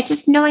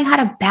just knowing how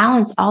to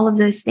balance all of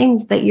those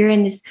things. But you're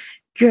in this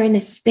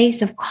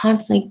space of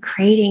constantly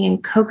creating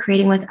and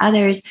co-creating with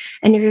others.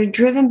 And if you're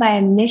driven by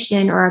a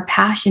mission or a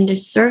passion to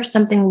serve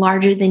something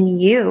larger than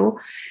you,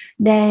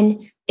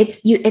 then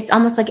it's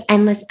almost like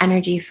endless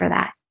energy for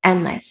that,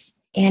 endless.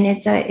 And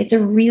it's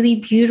a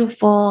really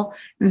beautiful,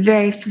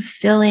 very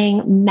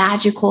fulfilling,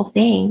 magical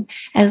thing,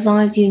 as long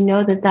as you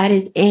know that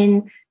is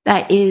in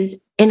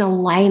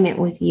alignment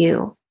with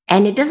you.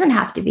 And it doesn't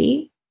have to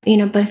be,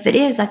 but if it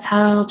is, that's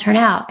how it'll turn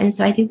out. And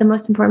so I think the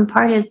most important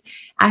part is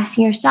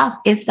asking yourself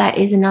if that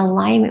is in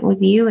alignment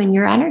with you and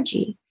your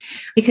energy,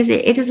 because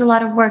it is a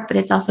lot of work, but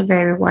it's also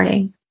very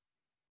rewarding.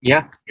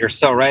 Yeah, you're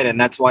so right.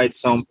 And that's why it's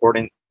so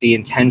important, the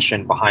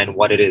intention behind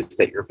what it is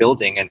that you're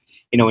building. And,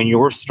 in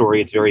your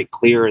story, it's very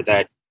clear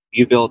that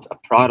you built a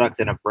product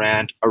and a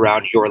brand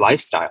around your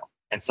lifestyle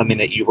and something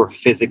that you were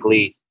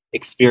physically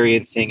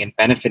experiencing and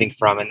benefiting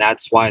from. And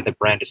that's why the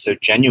brand is so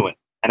genuine.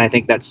 And I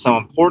think that's so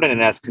important.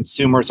 And as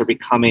consumers are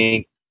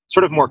becoming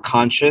sort of more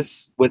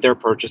conscious with their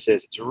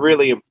purchases, it's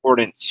really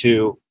important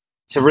to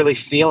really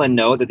feel and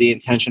know that the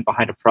intention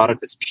behind a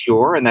product is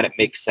pure and that it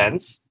makes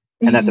sense.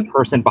 Mm-hmm. And that the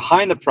person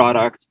behind the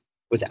product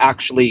was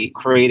actually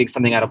creating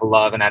something out of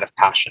love and out of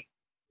passion.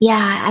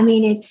 Yeah, I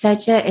mean, it's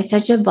such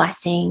a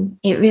blessing.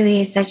 It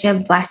really is such a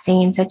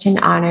blessing and such an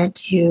honor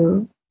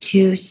to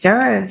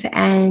serve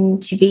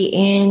and to be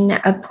in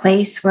a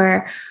place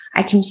where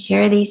I can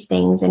share these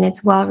things and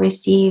it's well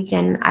received.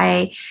 And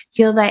I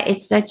feel that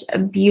it's such a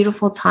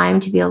beautiful time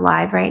to be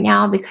alive right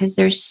now because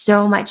there's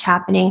so much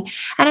happening.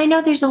 And I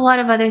know there's a lot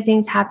of other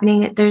things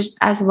happening there's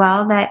as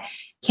well that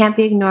can't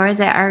be ignored,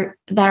 that are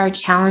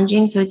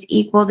challenging. So it's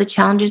equal. The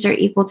challenges are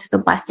equal to the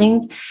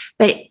blessings,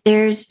 but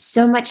there's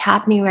so much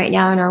happening right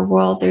now in our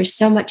world. There's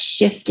so much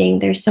shifting.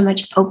 There's so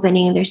much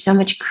opening. There's so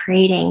much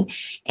creating.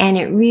 And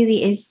it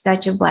really is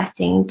such a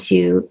blessing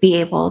to be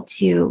able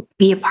to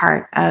be a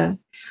part of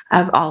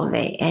all of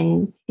it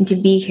and to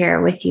be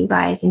here with you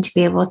guys and to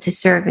be able to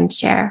serve and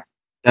share.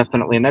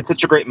 Definitely. And that's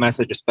such a great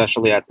message,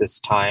 especially at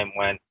this time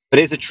when it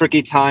is a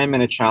tricky time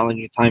and a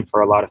challenging time for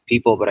a lot of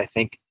people. But I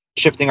think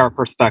shifting our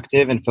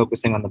perspective and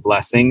focusing on the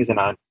blessings and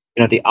on,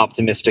 the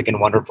optimistic and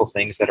wonderful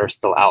things that are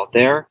still out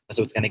there.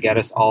 So it's going to get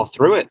us all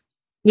through it.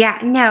 Yeah,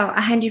 no,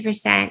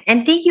 100%.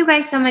 And thank you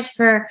guys so much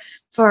for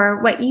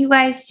what you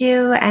guys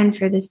do and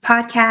for this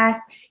podcast.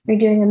 You're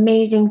doing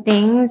amazing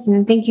things.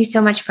 And thank you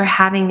so much for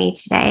having me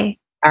today.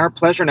 Our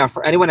pleasure. Now,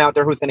 for anyone out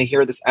there who's going to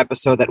hear this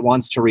episode that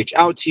wants to reach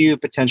out to you,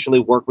 potentially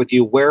work with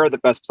you, where are the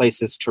best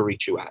places to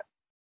reach you at?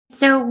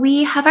 So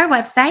we have our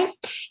website.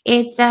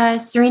 It's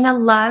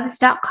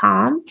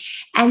serenaloves.com.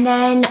 And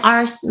then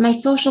my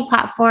social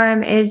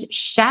platform is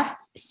Chef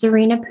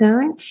Serena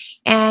Poon.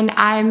 And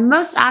I'm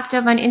most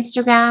active on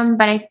Instagram,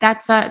 but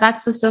that's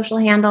the social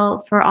handle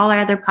for all our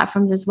other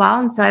platforms as well.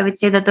 And so I would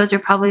say that those are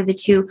probably the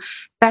two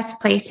best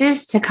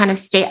places to kind of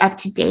stay up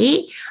to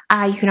date.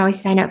 You can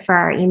always sign up for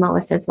our email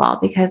list as well,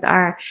 because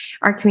our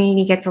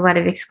community gets a lot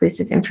of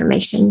exclusive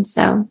information.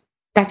 So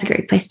that's a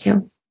great place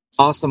too.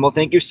 Awesome. Well,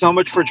 thank you so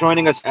much for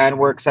joining us. And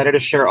we're excited to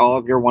share all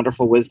of your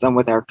wonderful wisdom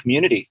with our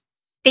community.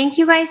 Thank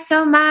you guys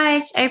so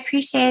much. I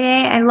appreciate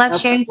it. I love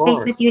sharing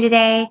space with you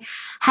today.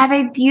 Have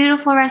a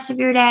beautiful rest of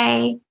your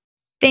day.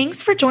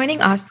 Thanks for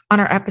joining us on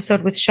our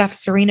episode with Chef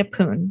Serena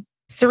Poon.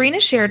 Serena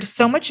shared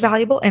so much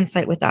valuable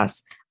insight with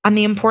us on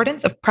the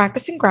importance of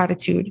practicing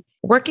gratitude,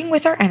 working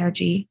with our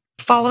energy,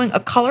 following a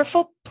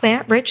colorful,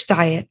 plant-rich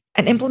diet,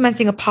 and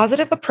implementing a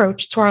positive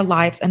approach to our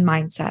lives and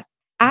mindset.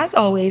 As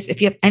always, if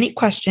you have any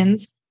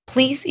questions,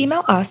 please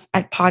email us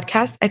at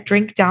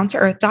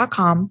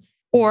podcast@drinkdowntoearth.com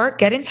or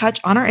get in touch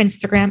on our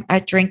Instagram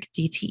at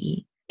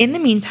drinkdte. In the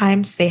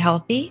meantime, stay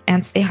healthy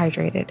and stay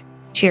hydrated.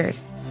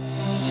 Cheers.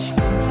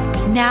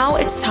 Now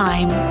it's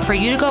time for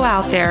you to go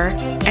out there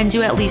and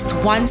do at least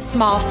one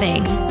small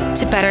thing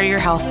to better your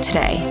health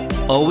today.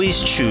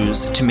 Always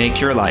choose to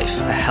make your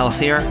life a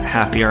healthier,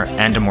 happier,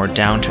 and a more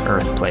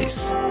down-to-earth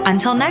place.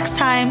 Until next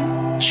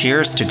time,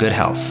 cheers to good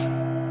health.